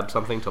grab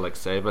something to like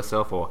save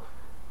herself, or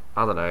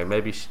I don't know,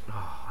 maybe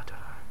I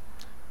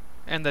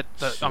don't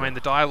know. And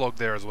the dialogue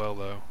there as well,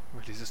 though,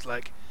 where he's just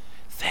like,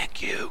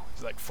 "Thank you."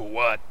 He's like, "For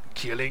what?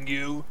 Killing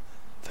you?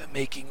 For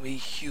making me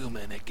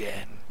human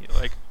again?" You're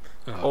like,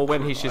 or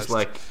when he's just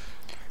like,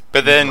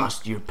 but then "You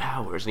lost your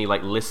powers," and he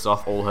like lists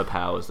off all her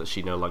powers that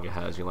she no longer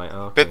has. You're like,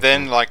 oh. Okay, but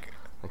then, cool. like,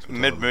 Thanks for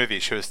mid-movie,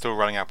 she was still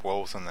running up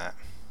walls and that.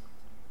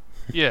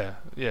 yeah.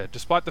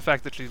 Despite the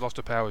fact that she's lost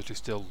her powers, she's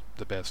still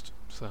the best.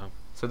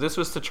 So this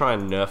was to try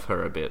and nerf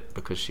her a bit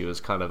because she was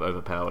kind of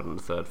overpowered in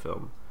the third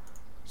film.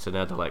 So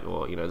now they're like,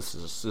 well, this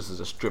is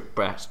a strip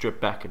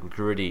back and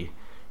gritty.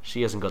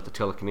 She hasn't got the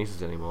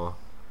telekinesis anymore.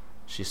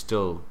 She's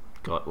still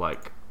got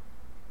like,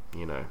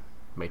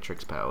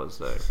 Matrix powers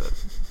though.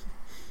 But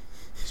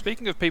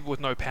Speaking of people with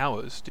no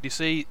powers, did you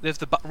see? There's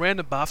the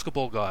random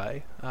basketball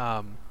guy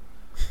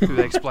who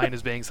they explain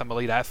as being some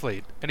elite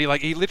athlete, and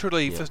he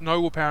literally, for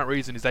no apparent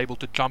reason, is able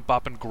to jump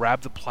up and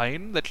grab the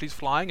plane that she's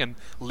flying and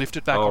lift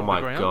it back onto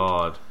the ground.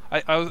 Oh my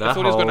god! I thought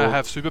he was going to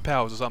have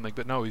superpowers or something,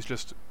 but no, he's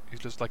just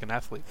like an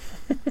athlete.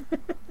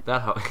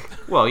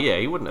 Well, yeah,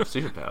 he wouldn't have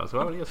superpowers.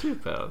 Why would he have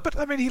superpowers? But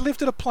I mean, he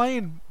lifted a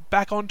plane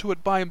back onto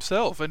it by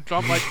himself and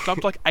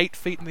jumped like 8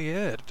 feet in the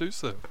air to do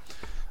so.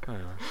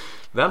 Anyway.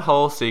 That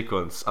whole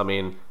sequence, I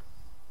mean,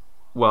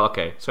 well,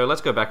 okay, so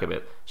let's go back a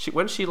bit.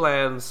 When she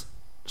lands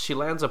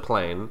a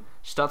plane.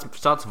 She starts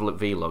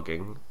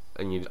vlogging,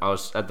 and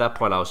at that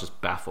point I was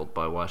just baffled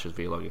by why she was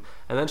vlogging.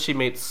 And then she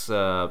meets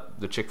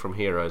the chick from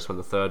Heroes from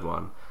the third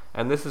one,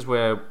 and this is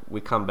where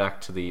we come back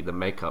to the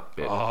makeup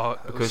bit,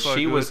 because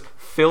she was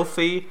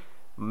filthy,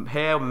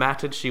 hair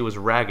matted, she was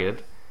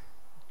ragged,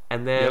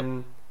 and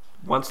then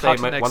once they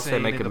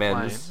make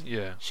amends,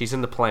 she's in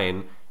the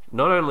plane.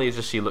 Not only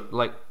does she look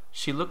like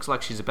she looks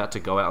like she's about to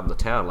go out on the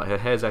town, like her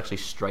hair's actually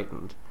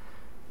straightened.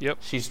 Yep.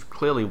 She's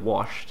clearly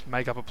washed.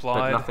 Makeup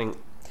applied. But nothing.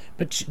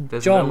 But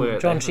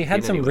John, she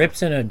had some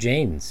rips in her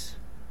jeans.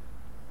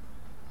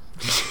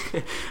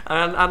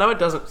 And I know it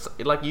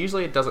doesn't. Like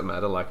usually, it doesn't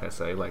matter. Like I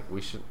say, like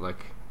we should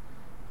like.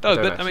 No,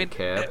 but I mean,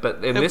 care.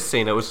 But in this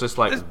scene, it was just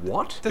like,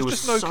 what? There's it was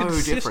just no so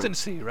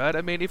consistency, different. right?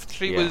 I mean, if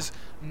she was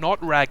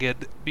not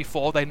ragged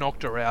before they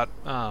knocked her out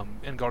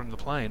and got in the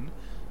plane,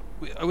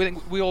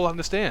 we all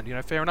understand.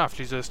 Fair enough.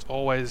 She's just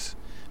always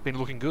been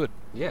looking good.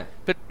 Yeah.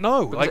 But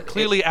no,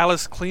 clearly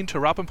Alice cleaned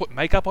her up and put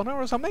makeup on her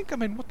or something. I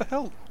mean, what the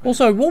hell?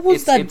 Also, what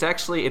was that?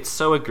 It's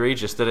so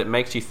egregious that it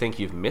makes you think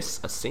you've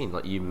missed a scene,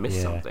 like you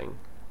missed something.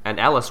 And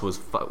Alice was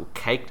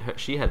caked.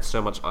 She had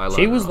so much eyeliner.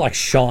 She was like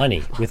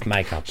shiny with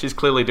makeup. She's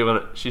clearly doing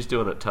it. She's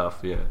doing it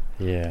tough. Yeah.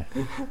 Yeah.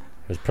 It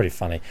was pretty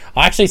funny.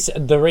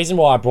 The reason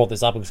why I brought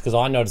this up is because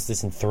I noticed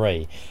this in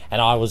 3, and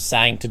I was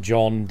saying to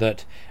John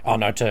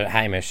to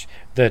Hamish,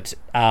 that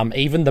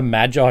even the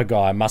Magi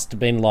guy must have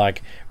been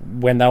like,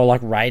 when they were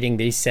like raiding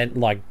these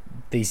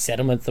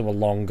settlements that were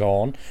long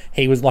gone,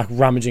 he was like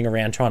rummaging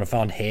around trying to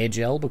find hair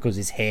gel because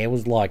his hair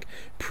was like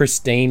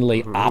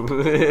pristinely up,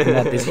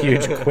 like this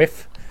huge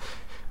quiff.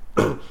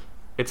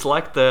 It's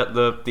like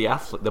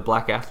the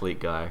black athlete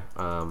guy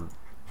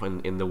when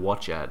in the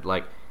watch ad,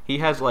 like. He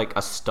has like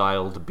a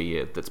styled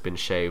beard that's been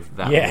shaved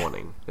that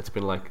morning. It's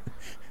been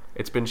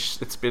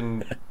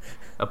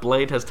a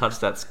blade has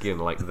touched that skin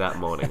like that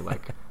morning.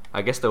 Like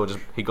I guess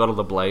he got all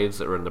the blades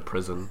that were in the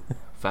prison,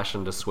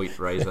 fashioned a sweet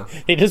razor.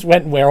 He just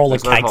went where all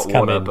There's the cakes no hot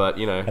come water, in, but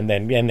and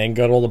then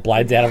got all the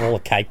blades out of all the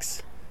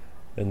cakes,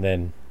 and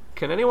then.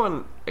 Can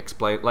anyone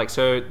explain? Like,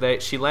 so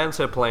she lands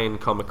her plane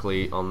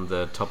comically on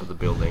the top of the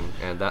building,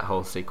 and that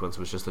whole sequence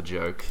was just a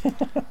joke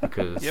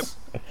because.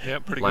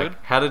 Yep, pretty like, good.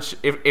 How did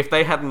if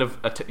they hadn't have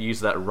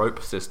used that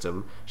rope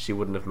system, she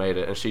wouldn't have made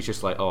it, and she's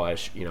just like, I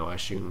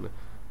assume,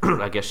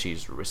 I guess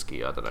she's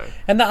risky. I don't know.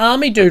 And the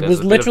army dude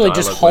was literally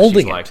just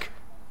holding it. Like,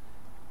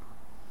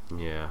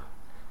 yeah,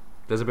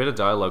 there's a bit of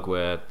dialogue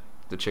where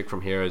the chick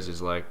from Heroes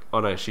is like, oh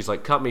no, she's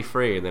like, cut me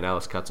free, and then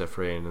Alice cuts her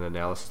free, and then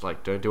Alice is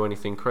like, don't do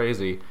anything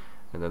crazy.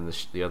 And then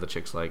the other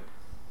chick's like,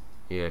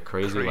 yeah,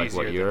 crazy like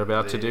what you're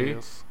about to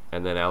do.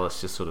 And then Alice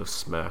just sort of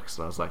smirks,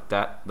 and I was like,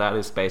 that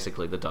is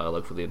basically the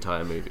dialogue for the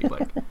entire movie.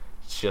 Like,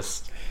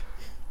 just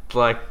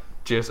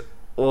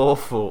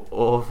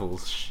awful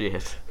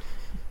shit.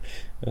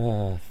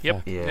 Oh,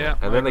 yep. Yeah.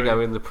 And then they go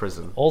in the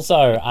prison.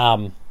 Also,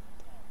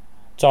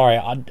 sorry,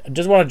 I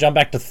just want to jump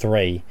back to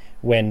 3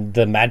 when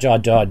the Magi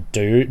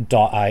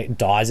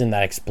dies in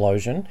that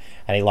explosion,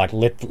 and he like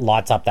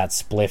lights up that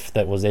spliff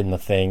that was in the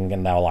thing,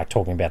 and they were like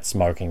talking about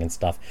smoking and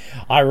stuff.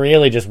 I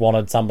really just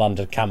wanted someone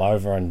to come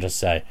over and just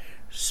say,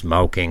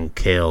 "Smoking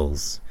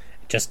kills,"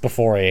 just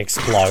before he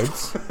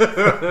explodes.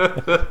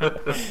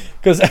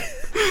 Because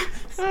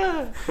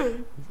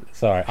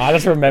sorry, I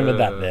just remembered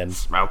that then.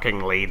 Smoking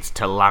leads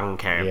to lung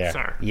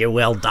cancer. Yeah. You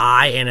will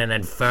die in an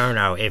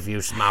inferno if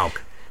you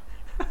smoke.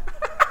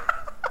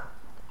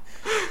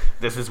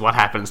 this is what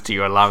happens to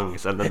your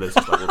lungs, and then there's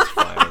just like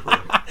fire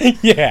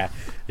everywhere.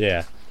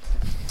 Yeah.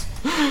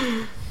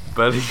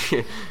 But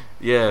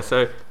yeah,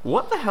 so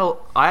what the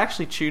hell? I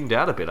actually tuned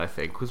out a bit, I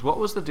think, because what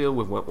was the deal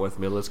with Wentworth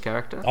Miller's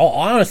character? Oh,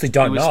 I honestly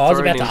don't know. I was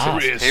about to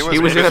ask. He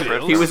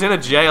was in a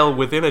jail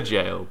within a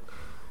jail.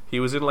 He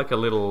was in like a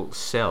little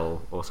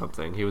cell or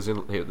something.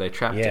 They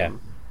trapped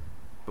him.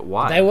 But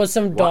why? There was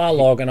some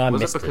dialogue, and I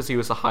missed it. Was it because he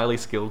was a highly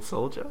skilled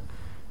soldier?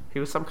 He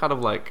was some kind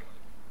of like.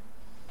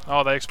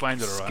 Oh, they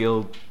explained it alright.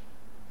 Skilled.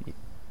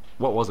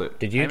 What was it?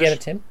 Did you get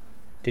it, Tim?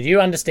 Did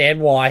you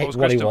understand what he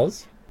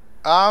was?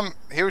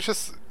 He was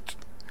just.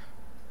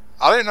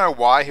 I don't know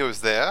why he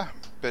was there,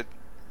 but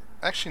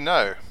actually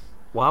no.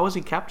 Why was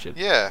he captured?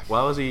 Yeah.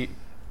 Why was he?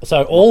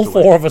 So all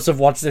four of us have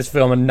watched this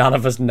film, and none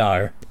of us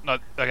know. No,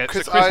 okay. So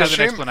Chris has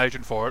an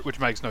explanation for it, which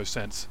makes no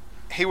sense.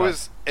 He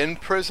was in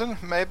prison,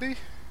 maybe.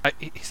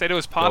 He said it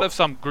was part of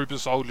some group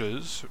of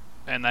soldiers,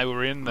 and they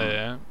were in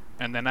there,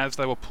 and then as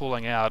they were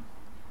pulling out,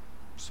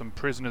 some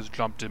prisoners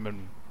jumped him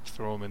and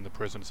threw him in the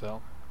prison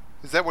cell.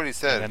 Is that what he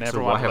said? And then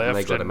everyone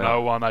left, and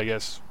no one, I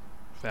guess,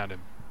 found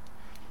him.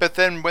 But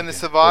then when the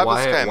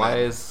survivors came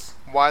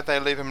in, why'd they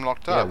leave him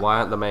locked up? Yeah, why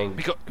aren't the main...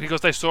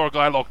 Because they saw a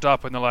guy locked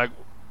up, and they're like,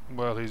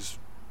 well, he's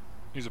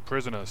a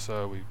prisoner,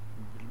 so we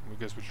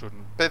guess we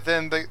shouldn't. But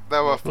then they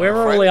were... Where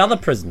are all the other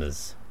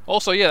prisoners?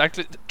 Also, yeah,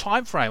 actually,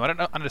 time frame, I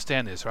don't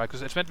understand this, right?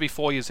 Because it's meant to be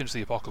 4 years since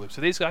the apocalypse.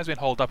 So these guys been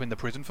holed up in the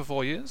prison for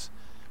 4 years?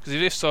 Because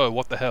if so,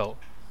 what the hell?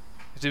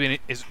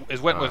 Is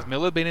Wentworth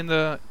Miller been in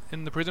the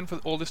prison for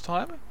all this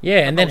time?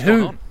 Yeah, and then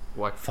who?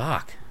 What?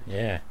 Fuck.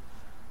 Yeah.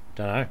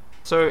 Don't know.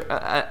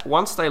 So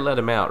once they let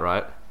him out,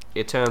 right?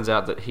 It turns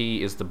out that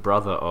he is the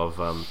brother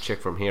of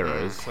Chick from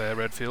Heroes, Claire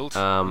Redfield.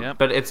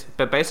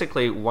 But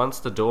basically once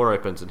the door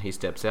opens and he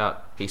steps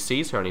out, he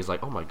sees her and he's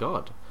like, "Oh my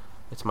god,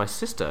 it's my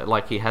sister!"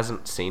 Like he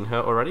hasn't seen her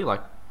already.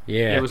 Like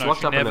he was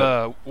locked up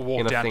never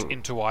walked out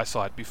into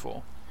eyesight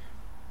before.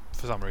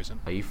 For some reason.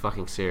 Are you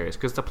fucking serious?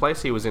 Because the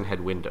place he was in had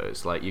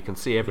windows. Like, you can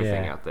see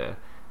everything out there.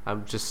 I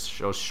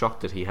was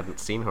shocked that he hadn't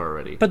seen her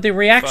already. But the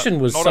reaction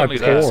was so poor.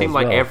 It seemed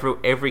like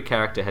every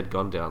character had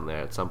gone down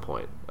there at some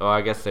point. Or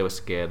I guess they were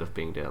scared of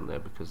being down there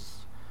because...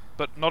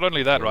 But not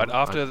only that, right?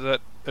 After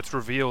that, it's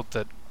revealed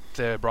that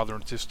they're brother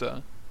and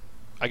sister.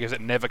 I guess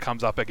it never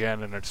comes up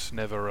again, and it's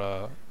never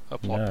a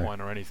plot point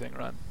or anything,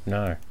 right?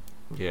 No.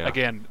 Yeah.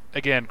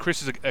 Again,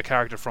 Chris is a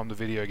character from the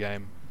video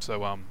game,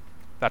 so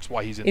that's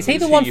why he's in. Is he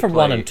the one from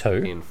 1 and 2?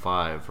 In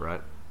 5,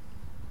 right?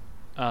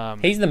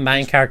 He's the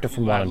main character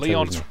from 1 and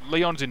 2.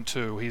 Leon's in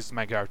 2. He's the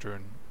main character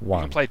in 1.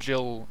 You can play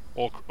Jill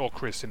or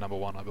Chris in number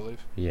 1, I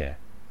believe. Yeah.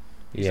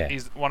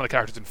 He's one of the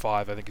characters in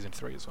 5. I think he's in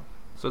 3 as well.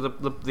 So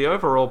the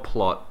overall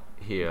plot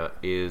here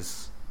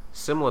is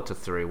similar to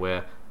 3,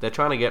 where they're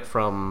trying to get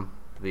from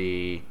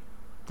the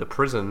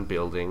prison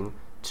building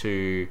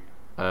to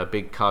a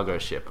big cargo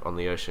ship on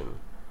the ocean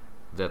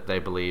that they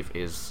believe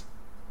is,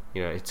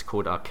 it's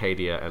called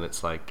Arcadia, and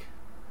it's like...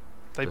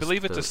 They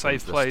believe it's a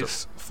safe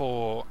place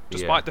for...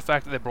 Despite the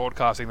fact that they're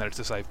broadcasting that it's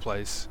a safe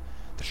place,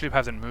 the ship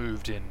hasn't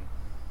moved in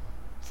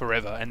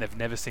forever, and they've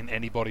never seen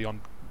anybody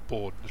on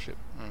board the ship.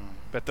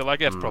 But they're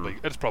like, it's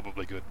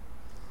probably good.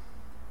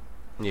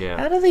 Yeah.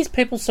 How do these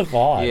people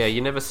survive? Yeah, you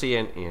never see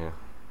any... Yeah.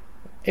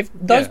 If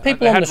those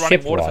people on the ship, they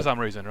had running water for some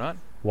reason, right?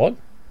 What?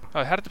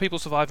 Oh, how did the people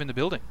survive in the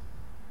building?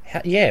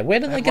 Where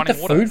did they get the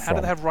food from? How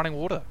did they have running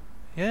water?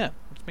 Yeah,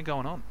 what's been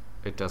going on?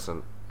 It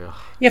doesn't... Ugh.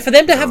 Yeah, for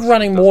them to have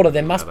running water,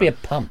 there must be a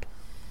pump.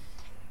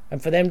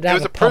 And for them to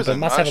have a pump, it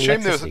must have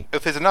electricity.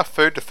 If there's enough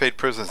food to feed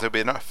prisoners, there'll be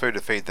enough food to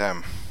feed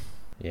them.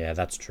 Yeah,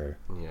 that's true.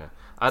 Yeah.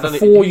 For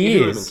 4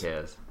 years. Who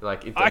even cares?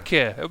 I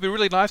care. It would be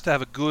really nice to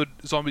have a good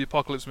zombie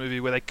apocalypse movie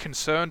where they're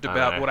concerned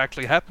about what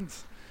actually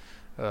happens.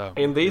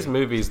 In these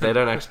movies, they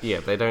don't actually...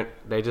 Yeah,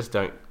 they just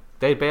don't...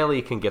 They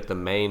barely can get the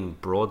main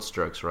broad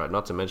strokes right,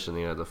 not to mention,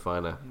 the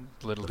finer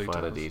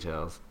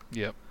details.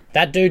 Yep.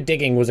 That dude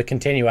digging was a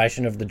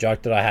continuation of the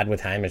joke that I had with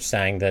Hamish,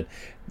 saying that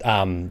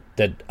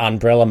that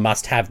Umbrella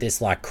must have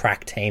this like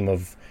crack team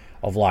of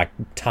like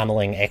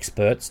tunneling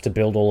experts to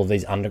build all of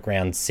these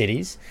underground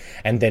cities,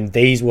 and then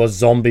these were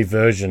zombie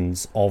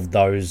versions of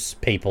those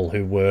people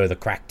who were the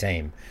crack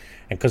team.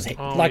 And because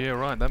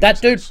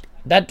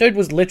that dude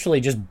was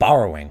literally just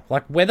burrowing.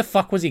 Like, where the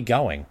fuck was he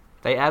going?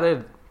 They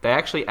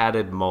actually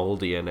added mole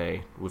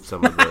DNA with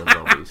some of the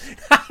zombies.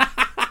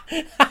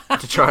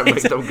 To try and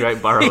make them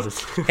great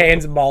burrows.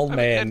 Hands Mold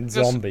Man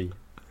zombie.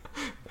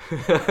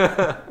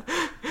 They're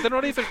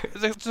not even...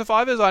 The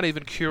survivors aren't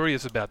even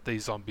curious about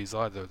these zombies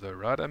either, though,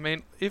 right? I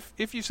mean, if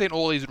you've seen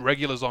all these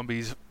regular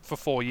zombies for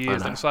 4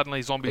 years and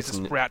suddenly zombies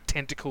sprout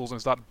tentacles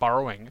and start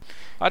burrowing,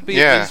 I'd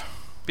be at least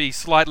be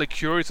slightly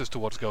curious as to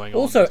what's going on.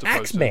 Also,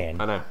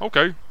 Axeman. I know.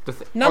 Okay.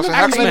 None of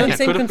Axeman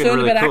seemed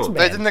concerned about Axeman.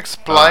 They didn't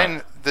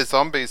explain the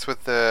zombies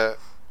with the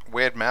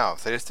weird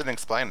mouths. They just didn't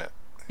explain it.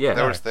 Yeah.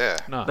 They were just there.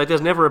 No. Like,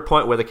 there's never a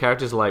point where the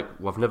character's like,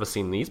 well, I've never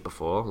seen these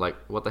before. Like,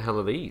 what the hell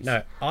are these?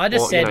 No, I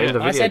just said... in the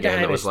video I said to game,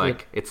 Hamish... it was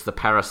like, it's the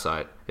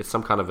parasite. It's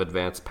some kind of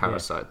advanced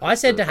parasite. Yeah. I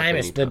said to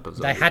Hamish that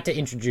they had to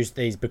introduce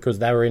these because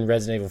they were in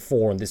Resident Evil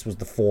 4 and this was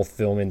the 4th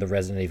film in the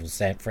Resident Evil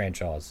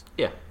franchise.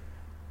 Yeah.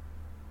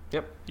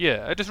 Yep.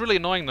 Yeah, it's just really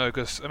annoying though,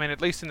 because I mean,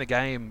 at least in the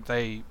game,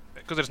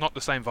 because it's not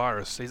the same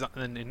virus. In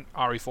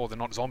RE4, they're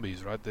not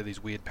zombies, right? They're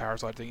these weird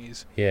parasite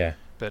thingies. Yeah.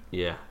 But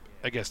Yeah.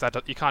 I guess that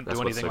you can't That's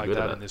do what's anything so like good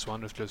that about in this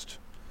one. It's just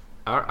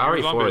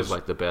RE4 zombies. is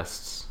like the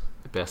best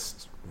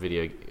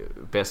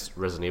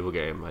Resident Evil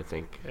game, I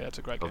think. Yeah, it's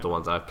a great game. Of the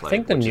ones I've played. I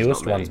think the which is not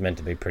newest many. one's meant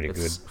to be pretty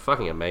It's good.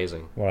 fucking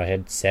amazing. What I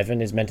heard,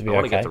 7 is meant to be I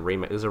want to okay. get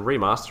the There's a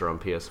remaster on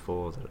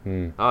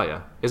PS4. Oh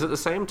yeah, is it the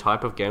same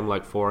type of game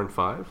like 4 and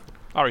 5?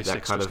 RE6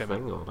 that kind of just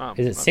thing, came or? out.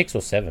 Is it 6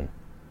 or 7?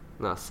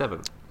 No, 7.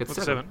 It's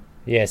What's 7.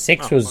 Yeah,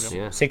 6 Oh, was okay.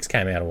 Yeah. 6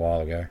 came out a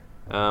while ago.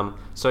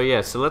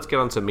 So let's get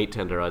on to Meat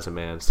Tenderizer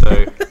Man.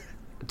 So,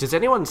 does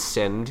anyone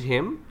send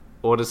him,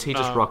 or does he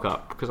just No. rock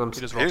up? Because I'm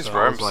He just He rocks just up.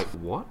 I roams. was like,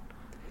 what?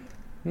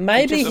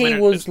 Maybe Just- I he mean,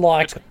 was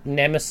like it's-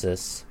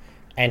 Nemesis,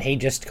 and he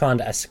just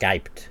kind of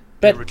escaped.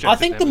 But I rejected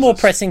think the more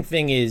Nemesis. pressing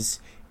thing is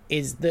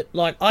that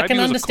like I Maybe can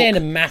he was a understand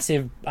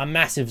cook. a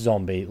massive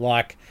zombie.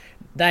 Like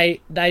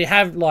they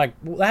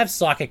have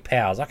psychic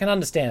powers. I can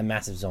understand a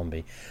massive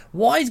zombie.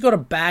 Why he's got a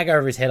bag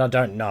over his head, I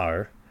don't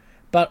know.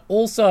 But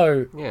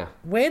also, Yeah.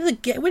 where did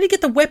he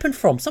get the weapon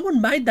from? Someone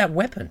made that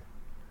weapon.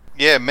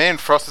 Yeah, me and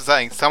Frost are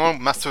saying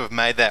someone must have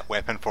made that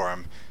weapon for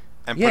him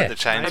and Yeah. put the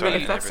chains on Maybe it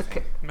if and that's the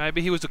everything.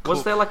 Maybe he was a cook.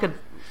 Was there like a?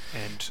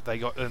 And they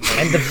got And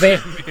the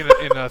vet.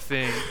 in a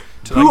thing.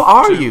 To, Who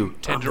are you?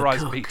 I'm the Tenderize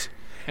cook. meat,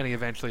 and he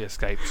eventually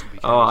escapes. And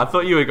Oh, I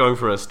thought you were going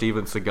for a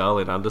Steven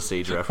Seagal in Under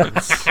Siege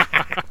reference.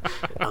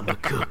 I'm a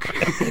cook.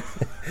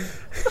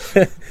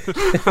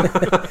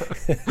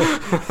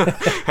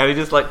 And he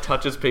just like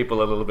touches people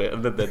a little bit,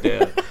 and then they're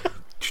dead.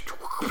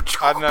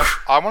 I don't know.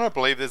 I want to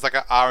believe there's like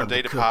an R&D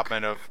the cook.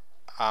 department of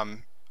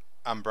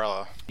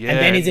Umbrella. Yeah, And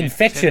then his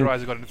infection,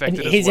 Tenderizer got infected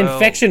and as his well.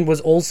 infection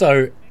was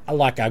also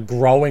like a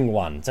growing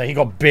one. So he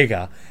got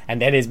bigger,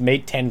 and then his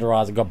meat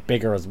tenderizer got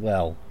bigger as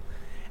well.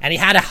 And he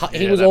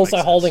he was that also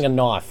makes holding sense. a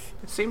knife.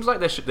 It seems like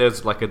there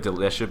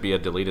should be a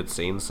deleted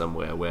scene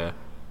somewhere where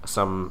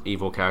some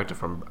evil character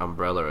from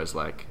Umbrella is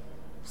like,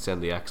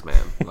 send the Axeman,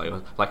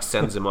 like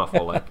sends him off,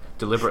 or like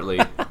deliberately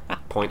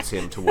points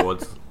him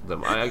towards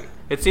them.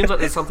 It seems like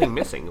there's something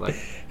missing. Like,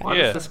 why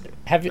Yeah. does this?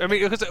 Have you? I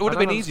mean, because it would have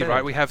I been don't easy, understand.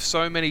 right? We have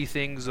so many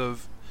things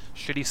of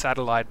shitty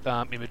satellite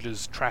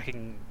images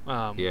tracking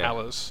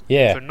Alice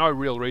Yeah. for no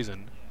real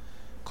reason.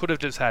 Could have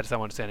just had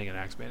someone sending an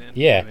Axeman in.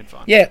 Yeah, Would've been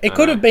fine. yeah. It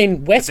could have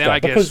been then I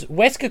Wesker, guess- because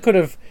Wesker could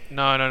have.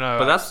 No.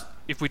 But that's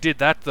If we did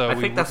that though, I we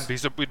think wouldn't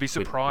that's- we'd be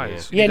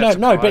surprised. Yeah, You'd no, have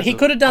no, but surprise he of,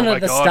 could have done oh it my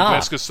at the God,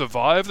 start. Wesker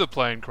survived the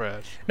plane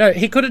crash. No,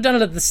 he could have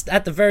done it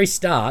at the very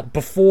start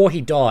before he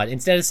died.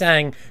 Instead of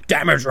saying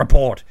damage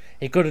report,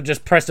 he could have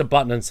just pressed a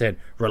button and said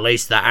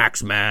release the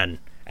Axeman,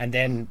 and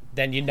then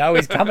you know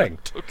he's coming.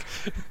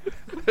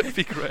 That'd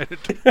be great.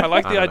 I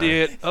like the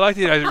idea. I like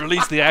the idea.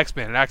 Release the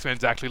Axeman, and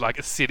Axeman's actually like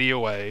a city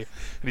away,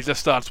 and he just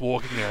starts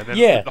walking there. And then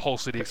Yeah. the whole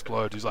city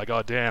explodes. He's like,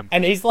 "Oh damn!"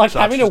 And he's like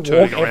Starts having to just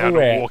turning walk around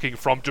everywhere. and walking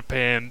from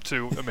Japan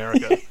to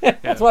America.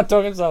 That's what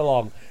took him so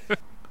long.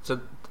 So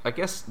I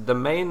guess the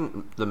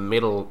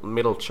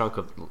middle chunk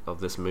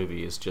of this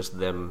movie is just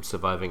them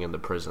surviving in the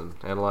prison,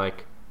 and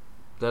like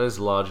that is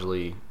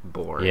largely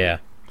boring. Yeah.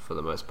 For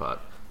the most part,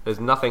 there's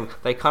nothing.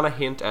 They kind of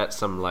hint at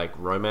some like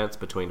romance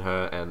between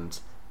her and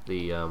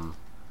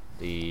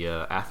the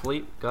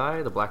athlete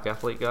guy, the black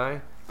athlete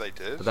guy, They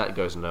did. but that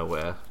goes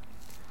nowhere.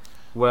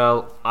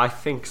 Well, I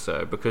think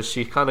so, because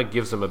she kind of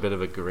gives him a bit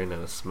of a grin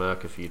and a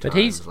smirk a few But times.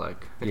 he's-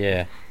 Like,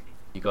 Yeah.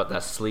 you got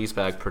that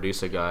sleazebag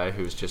producer guy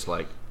who's just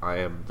like, I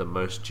am the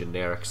most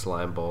generic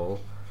slime ball.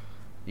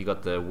 You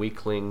got the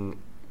weakling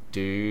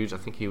dude, I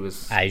think he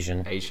was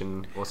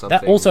Asian or something.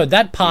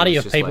 That party He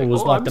of just people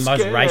was "Oh, like I'm the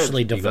most scared."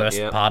 racially You got- diverse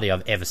yeah, party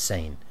I've ever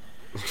seen.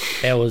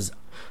 There was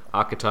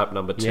archetype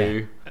number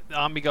 2. The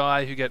army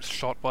guy who gets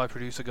shot by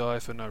producer guy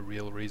for no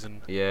real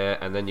reason. Yeah,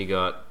 and then you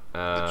got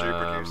The Jew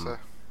producer.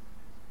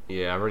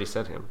 Yeah, I've already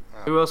said him.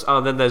 Who else? Oh,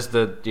 and then there's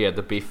the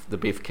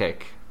beef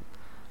cake,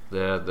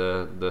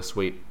 the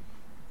sweet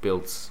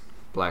built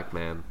black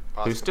man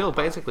who still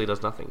basically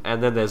does nothing.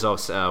 And then there's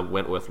also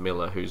Wentworth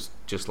Miller, who's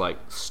just like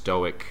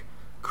stoic,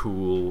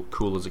 cool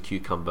as a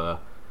cucumber,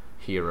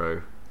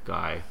 hero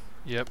guy.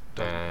 Yep,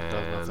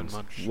 does nothing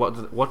much.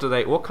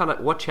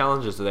 What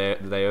challenges do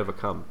they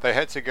overcome? They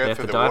had to go They have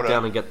through to the dive water,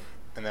 down and get.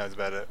 and that was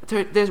about it.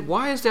 Dude,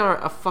 why is there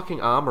a fucking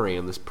armory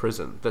in this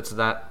prison that's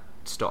that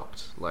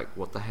stocked? Like,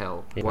 what the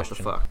hell? What the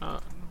fuck?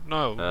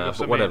 No, because,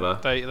 but I mean, whatever.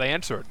 They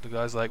answer it. The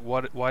guy's like,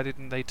 why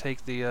didn't they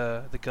take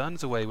the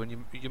guns away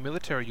when your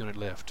military unit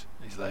left?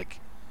 And he's like,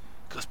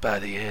 because by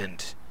the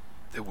end,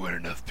 there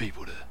weren't enough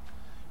people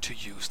to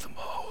use them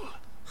all.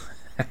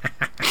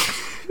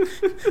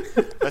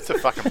 That's a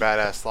fucking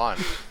badass line.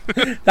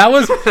 that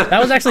was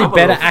actually I'm a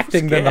better little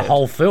acting than the scared.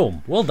 whole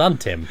film. Well done,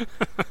 Tim.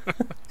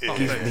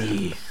 Give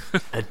me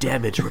a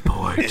damage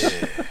report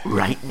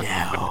right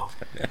now.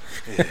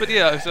 But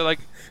yeah, so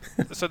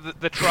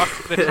the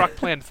truck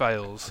plan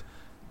fails.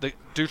 The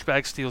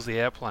douchebag steals the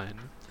airplane.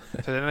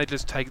 So then they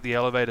just take the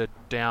elevator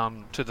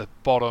down to the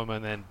bottom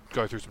and then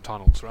go through some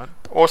tunnels, right?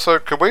 Also,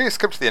 could we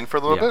skip to the end for a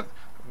little Yeah. bit?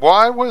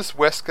 Why was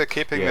Wesker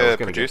keeping Yeah, I was the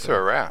gonna get producer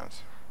there. around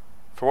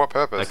For what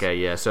purpose? Okay,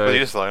 yeah. So was he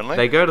just lonely?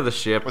 They go to the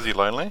ship. Was he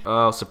lonely?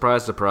 Oh,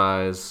 surprise,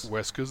 surprise!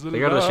 Wesker's They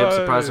go to the ship.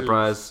 Surprise,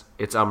 surprise!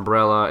 It's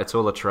Umbrella. It's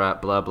all a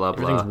trap. Blah blah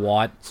blah. Everything's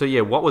white. So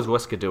yeah, what was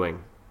Wesker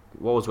doing?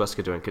 What was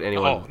Wesker doing? Could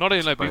anyone? Oh, not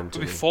even explain to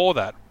me? before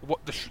that.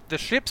 What the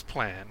ship's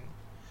plan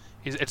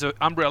is? It's an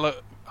umbrella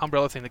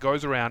thing that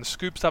goes around,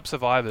 scoops up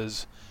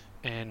survivors,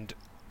 and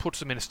puts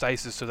them in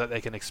stasis so that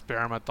they can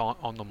experiment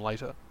on them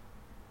later.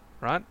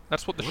 Right?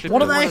 That's what the ship.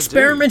 What are they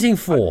experimenting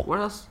for? What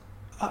else?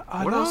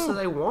 What else do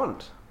they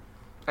want?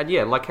 And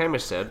yeah, like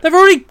Hamish said, They've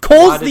already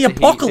caused the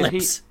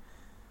apocalypse.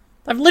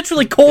 They've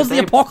literally caused the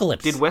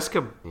apocalypse. Did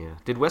Wesker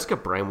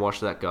brainwash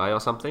that guy or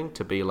something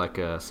to be like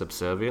a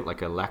subservient,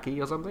 like a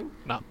lackey or something?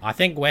 No. I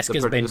think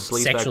Wesker's been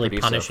sexually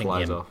punishing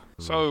him.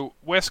 So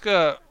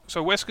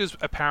Wesker's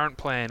apparent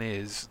plan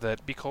is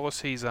that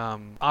because he's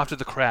after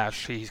the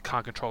crash, he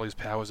can't control his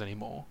powers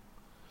anymore.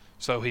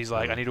 So he's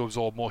like, I need to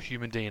absorb more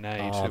human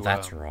DNA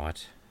that's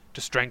right.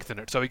 to strengthen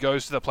it. So he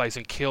goes to the place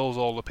and kills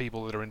all the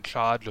people that are in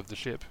charge of the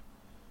ship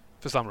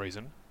for some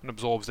reason and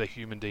absorbs their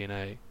human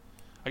DNA.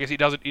 I guess he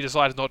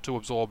decides not to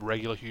absorb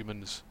regular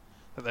humans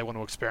that they want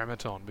to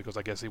experiment on because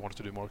I guess he wants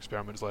to do more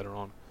experiments later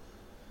on.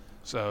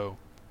 So,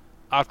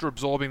 after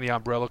absorbing the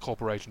Umbrella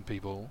Corporation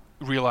people,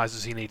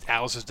 realizes he needs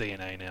Alice's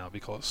DNA now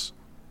because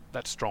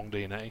that's strong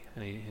DNA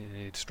and he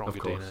needs stronger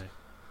DNA.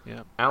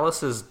 Yeah.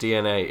 Alice's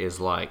DNA is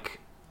like,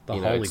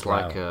 it's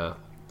Grail. like a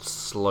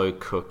slow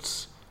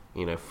cooked,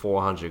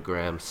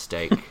 400-gram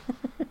steak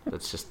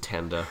that's just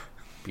tender,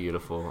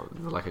 beautiful,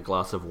 like a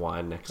glass of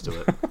wine next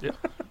to it. Yeah.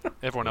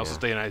 Everyone else's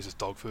DNA is just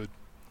dog food.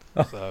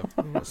 So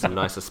some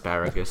nice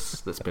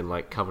asparagus that's been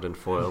like covered in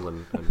foil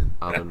and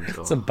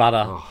ovened. Some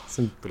butter.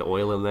 Some bit of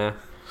oil in there.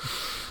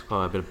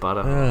 Oh, a bit of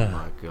butter. Oh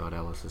my god,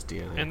 Alice's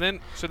DNA. And then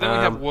we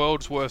have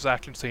world's worst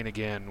action scene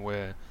again,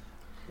 where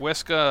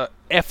Wesker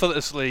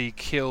effortlessly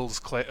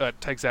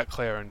takes out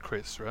Claire and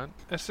Chris, right?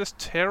 It's just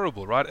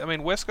terrible, right? I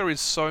mean, Wesker is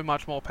so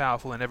much more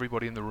powerful than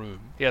everybody in the room.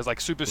 He has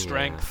like super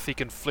strength, he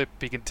can flip,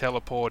 he can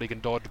teleport, he can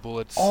dodge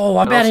bullets. Oh,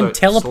 I bet him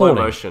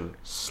teleporting.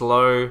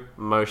 Slow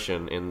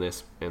motion in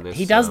this.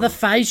 He does the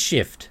phase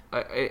shift.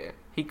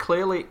 He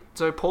clearly...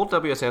 So Paul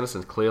W.S.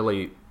 Anderson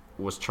clearly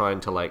was trying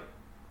to like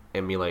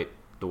emulate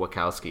the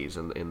Wachowskis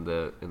in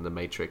the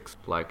Matrix.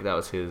 Like that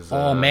was his...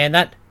 Oh man,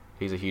 that...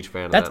 He's a huge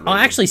fan of that movie.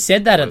 I actually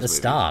said that at the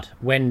start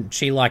when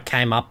she like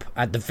came up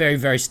at the very,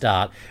 very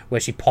start,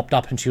 where she popped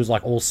up and she was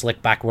like all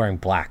slick back, wearing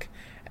black.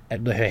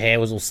 Her hair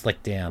was all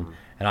slicked down,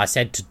 and I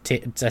said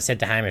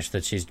to Hamish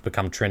that she's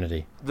become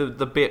Trinity.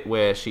 The bit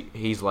where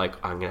he's like,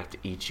 I'm gonna have to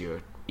eat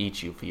you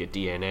for your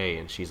DNA,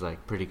 and she's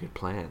like, pretty good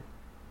plan,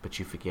 but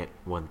you forget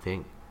one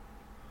thing.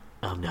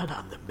 I'm not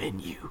on the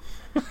menu.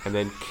 And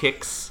then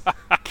kicks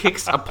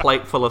a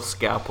plate full of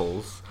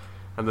scalpels,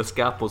 and the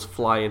scalpels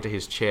fly into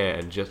his chair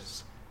and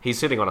just... He's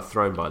sitting on a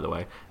throne, by the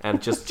way,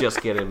 and just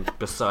get him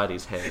beside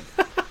his head.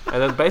 And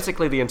then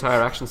basically the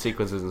entire action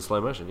sequence is in slow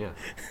motion, yeah.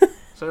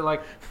 So,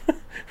 like,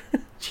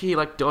 she,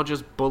 like,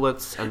 dodges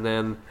bullets, and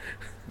then,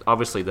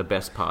 obviously, the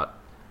best part,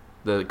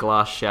 the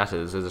glass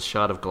shatters. There's a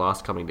shard of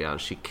glass coming down.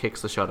 She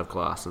kicks the shard of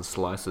glass and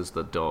slices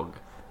the dog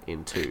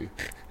in two.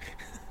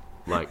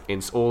 Like,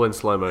 all in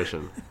slow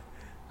motion.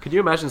 Could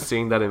you imagine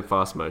seeing that in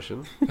fast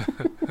motion?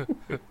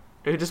 It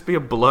would just be a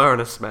blur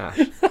and a smash.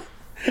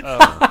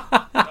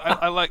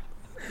 I like...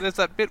 There's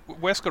that bit,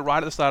 Wesker right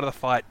at the start of the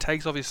fight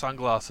takes off his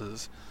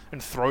sunglasses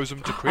and throws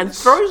them to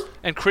Chris.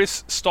 And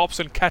Chris stops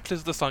and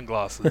catches the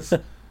sunglasses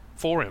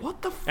for him.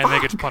 What the fuck? And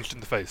then gets punched in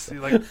the face.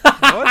 You're like,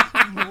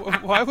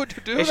 what? Why would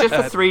you do it's that? It's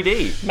just for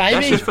 3D. Maybe.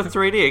 That's just for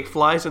 3D. It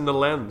flies in the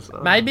lens.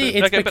 Maybe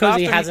it's because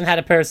he hasn't had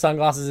a pair of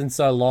sunglasses in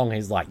so long.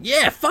 He's like,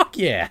 yeah, fuck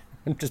yeah.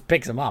 And just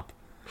picks them up.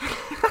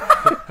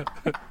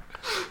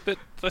 But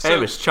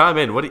Hamish, chime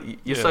in.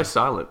 You're so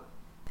silent.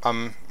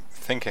 I'm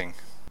thinking.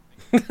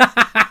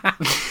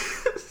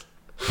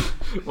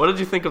 What did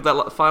you think of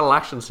that final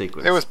action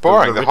sequence? It was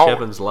boring. The Rich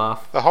Evans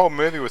laugh. The whole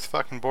movie was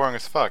fucking boring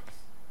as fuck.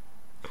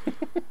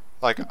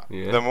 Like,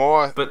 yeah. the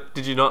more... But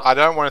did you not... I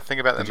don't want to think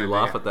about that movie. Did you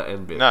laugh at that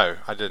end bit? No,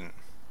 I didn't.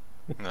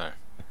 No.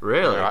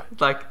 Really? No,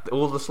 like,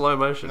 all the slow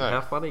motion. No. How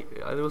funny.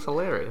 It was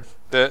hilarious.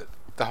 The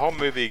whole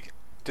movie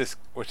just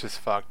was just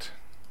fucked.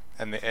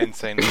 And the end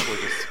scene was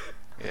just...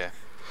 Yeah.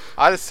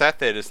 I just sat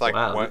there just like...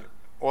 Wow.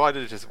 All I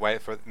did is just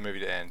wait for the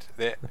movie to end.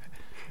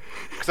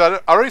 Because I'd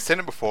already seen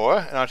it before,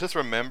 and I was just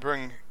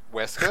remembering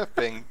Wesker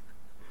being...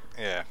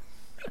 Yeah.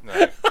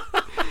 No.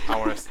 I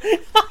want to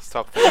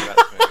stop thinking about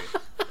this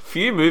movie.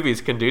 Few movies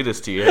can do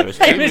this to you.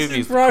 Few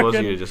movies cause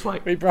you to just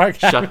like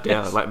shut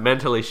down, like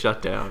mentally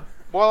shut down.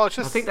 Well, it's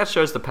just... I think that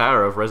shows the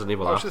power of Resident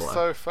Evil Afterlife. I was just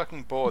so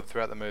fucking bored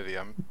throughout the movie.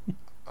 I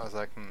was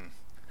like,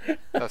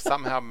 They've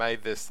somehow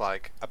made this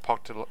like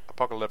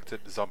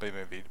apocalyptic zombie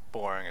movie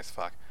boring as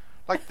fuck.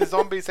 Like the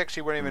zombies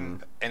actually weren't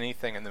even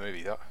anything in the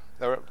movie.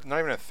 They were not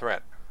even a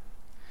threat.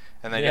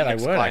 And they didn't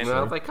explain.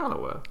 Well, they kind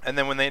of were. And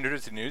then when they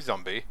introduced a new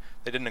zombie,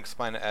 they didn't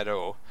explain it at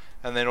all.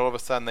 And then all of a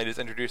sudden, they just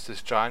introduced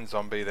this giant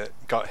zombie that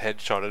got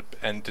headshotted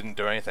and didn't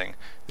do anything.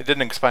 They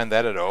didn't explain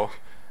that at all.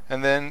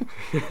 And then,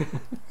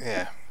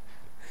 yeah.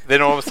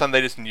 Then all of a sudden, they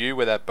just knew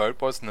where that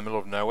boat was in the middle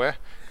of nowhere.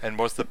 And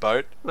was the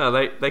boat No,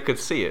 they could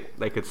see it.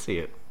 They could see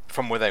it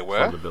from where they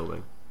were? from the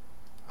building.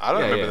 I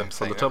don't remember them from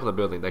seeing the top of the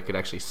building. They could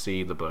actually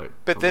see the boat.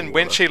 But from then the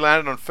when water. she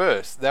landed on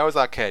first, that was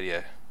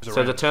Arcadia.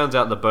 So it turns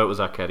out the boat was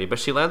Arcadia, but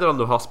she landed on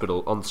the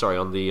hospital. On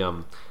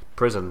the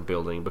prison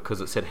building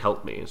because it said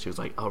 "Help me," and she was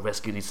like, "I'll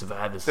rescue these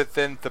survivors." But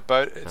then the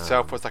boat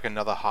itself was like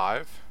another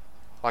hive,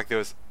 like there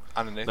was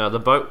underneath. No, the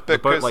boat,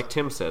 Because- like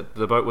Tim said,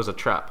 the boat was a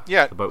trap.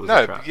 Yeah, the boat was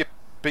no, a trap.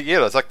 but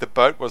it's like the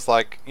boat was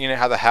like, you know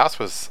how the house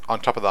was on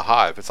top of the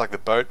hive. It's like the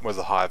boat was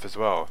a hive as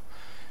well,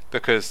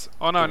 because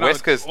Oh no,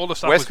 Wesker's, all the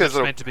stuff was Wesker's just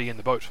little- meant to be in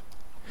the boat.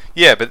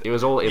 Yeah, but It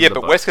was all in yeah, the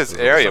but boat. Wesker's It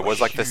was area all was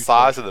like the huge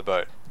size boat. of the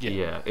boat.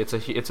 Yeah, it's a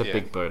Yeah.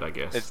 big boat, I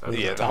guess. It's, I don't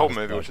yeah, know. the whole Size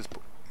movie boat. was just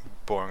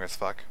boring as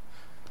fuck.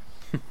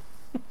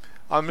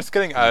 I'm just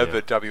getting over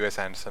W.S.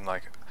 Anderson.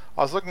 Like,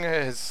 I was looking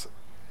at his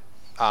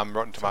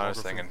Rotten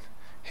Tomatoes thing, and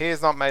he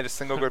has not made a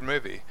single good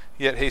movie.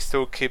 Yet he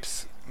still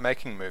keeps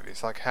making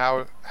movies. Like,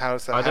 how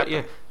does that happen?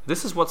 Yeah,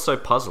 this is what's so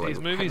puzzling. These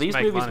movies These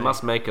make movies money.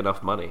 must make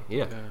enough money.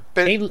 Yeah.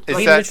 But He is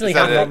literally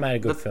that has not it? made a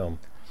good film.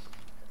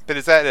 But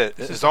is that it?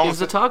 Is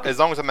the target. As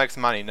long as it makes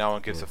money, no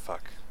one gives a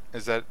fuck.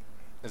 Is that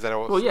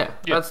all? Well, yeah,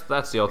 Yeah.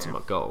 that's the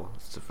ultimate goal,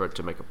 is for it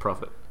to make a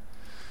profit.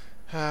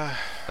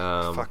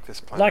 Fuck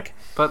this planet.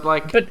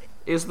 Like, But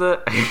is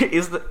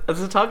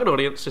the target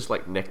audience just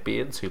like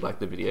neckbeards who like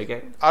the video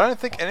game? I don't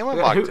think anyone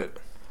liked it.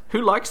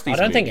 Who likes these?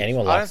 I don't think movies?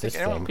 anyone I don't likes think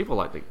this anyone- film. People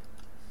like the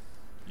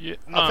Yeah,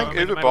 I think mean,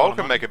 Uwe it made a lot Boll of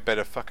can money. make a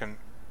better fucking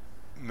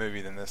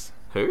movie than this.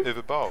 who?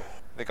 Uwe Boll,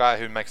 the guy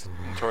who makes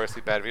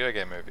notoriously bad video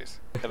game movies.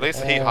 At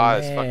least he Oh,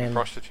 hires man. fucking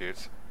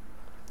prostitutes.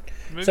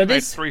 The movie So made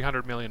this-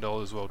 $300 million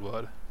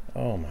worldwide.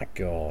 Oh my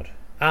god.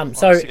 On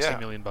So a $60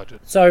 million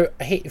budget. So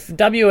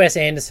W.S.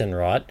 Anderson,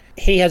 right?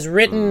 He has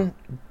written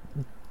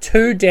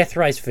 2 Death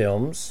Race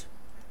films,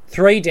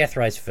 3 Death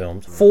Race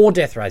films, 4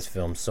 Death Race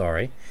films.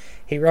 Sorry,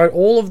 he wrote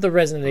all of the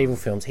Resident Evil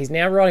films. He's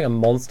now writing a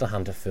Monster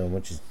Hunter film,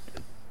 which is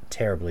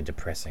terribly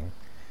depressing.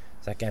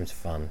 That game's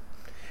fun.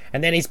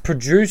 And then he's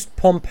produced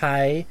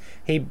Pompeii.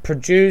 He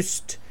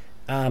produced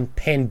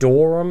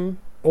Pandorum.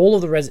 All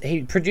of the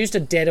he produced a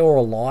Dead or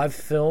Alive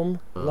film,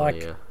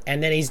 yeah.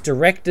 and then he's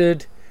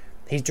directing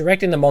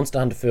the Monster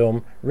Hunter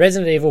film,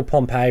 Resident Evil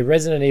Pompeii,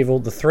 Resident Evil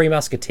The Three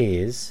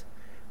Musketeers.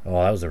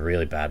 Oh, that was a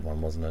really bad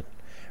one, wasn't it?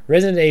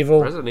 Resident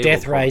Evil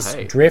Death Race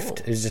Pompeii.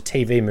 Drift is a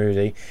TV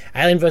movie,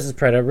 Alien vs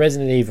Predator,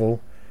 Resident Evil,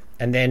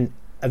 and then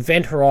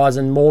Event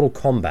Horizon Mortal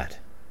Kombat.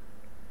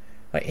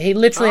 Like, he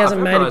literally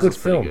hasn't Event made a good Horizon's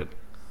pretty film. good.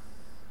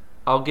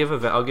 I'll give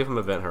him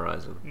Event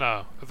Horizon.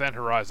 No, Event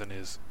Horizon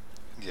is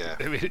Yeah.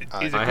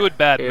 is a good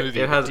bad movie.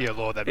 It has, dear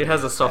Lord, that it movie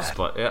has a is soft bad.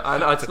 spot. Yeah, I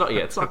know it's not.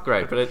 Yeah, it's not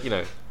great, but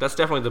that's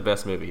definitely the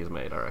best movie he's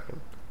made, I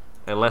reckon.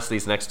 Unless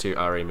these next 2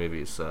 RE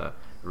movies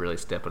really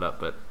step it up,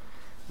 but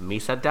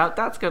I doubt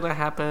that's gonna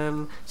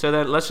happen. So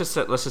then let's just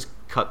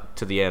cut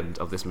to the end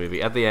of this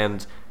movie. At the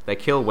end, they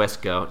kill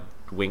Wesker.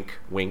 Wink,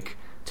 wink.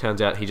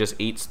 Turns out he just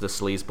eats the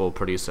sleazeball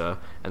producer,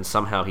 and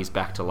somehow he's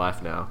back to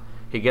life now.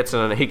 He gets in,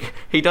 and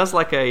he does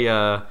like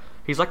a.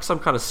 He's like some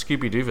kind of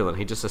Scooby-Doo villain.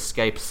 He just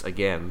escapes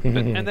again.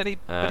 And then he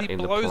in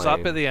the blows up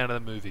plane. at the end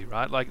of the movie,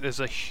 right? Like there's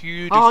a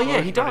huge Yeah,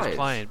 he explosion on his dies.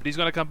 plane, but he's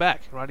going to come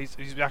back, right? He's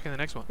back in the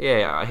next one.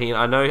 Yeah,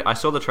 I know. I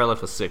saw the trailer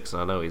for 6,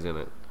 and I know he's in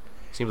it.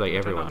 Seems like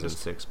everyone's in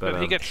 6, but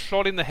he gets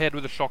shot in the head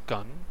with a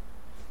shotgun.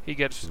 He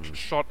gets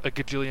shot a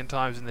gajillion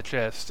times in the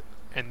chest,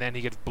 and then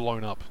he gets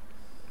blown up.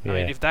 I mean,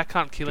 Yeah. if that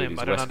can't kill Dude, him, he's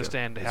I don't Wesker.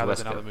 understand He's how there's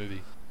Wesker. another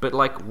movie. But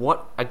like,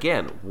 what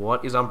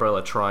is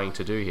Umbrella trying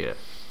to do here?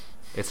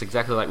 It's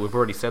exactly like we've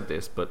already said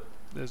this, but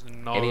There's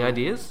no any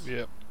ideas?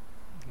 Yeah,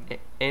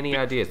 Any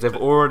ideas? They've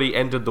already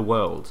ended the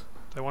world.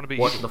 they want to be.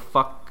 What the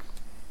fuck?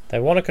 They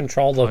want to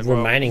control the Like, well,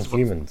 remaining this is what-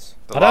 humans.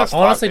 the I last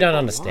honestly 5 don't people.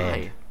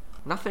 understand. Why?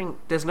 Nothing.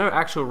 There's no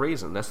actual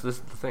reason. This is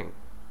the thing.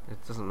 It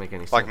doesn't make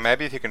any sense. Like,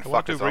 maybe if you can I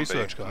want fuck to a do zombie,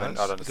 research, then guys. I'd You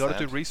got understand.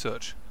 to do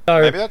research.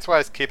 So, Maybe that's why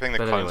he's keeping the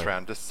But clones anyway.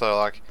 around, just so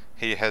like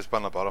he has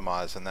one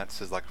lobotomized, and that's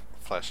his like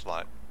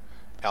flashlight,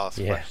 Alice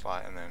Yeah.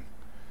 flashlight, and then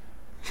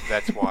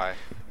that's why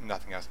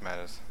nothing else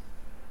matters.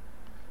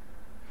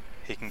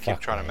 He can keep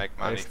Fuck, trying to man. make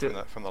money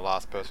still- from the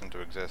last person to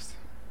exist.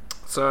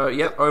 So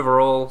yeah,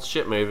 overall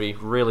shit movie,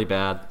 really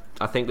bad.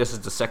 I think this is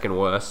the second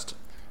worst.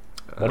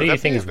 what do you that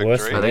think be is a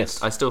worse victory? than I think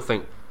this?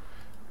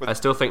 I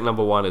still think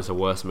number 1 is a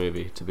worse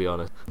movie, to be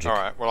honest. All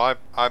right, well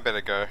I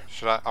better go.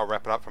 I'll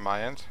wrap it up from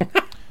my end.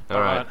 All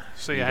right.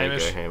 See you, You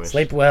go, Hamish.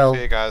 Sleep well.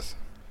 See you guys.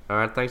 All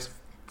right,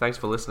 thanks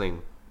for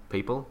listening,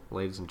 people,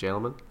 ladies and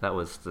gentlemen. That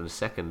was the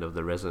second of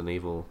the Resident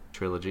Evil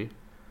trilogy.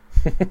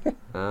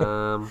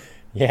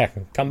 Yeah,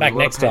 come back a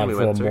lot of next pain time we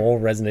for went through. more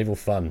Resident Evil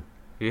fun.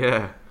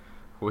 Yeah,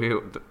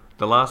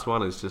 the last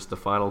one is just the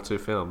final 2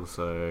 films,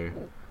 so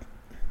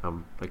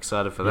I'm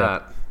excited for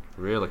that.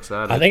 Real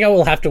excited. I think I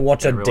will have to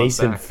watch a Everyone's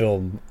decent back.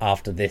 film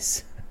after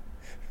this.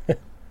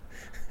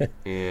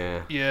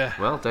 Yeah. Yeah.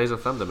 Well, Days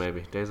of Thunder,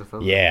 maybe. Days of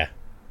Thunder. Yeah.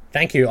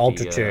 Thank you, The,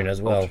 Ultratune,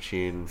 as well,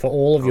 Ultratune- for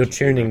all of your Ultratune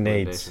tuning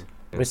needs. recommendation.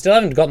 Yeah. We still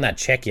haven't gotten that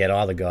check yet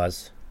either,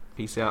 guys.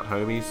 Peace out,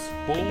 homies.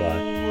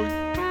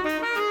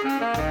 Goodbye.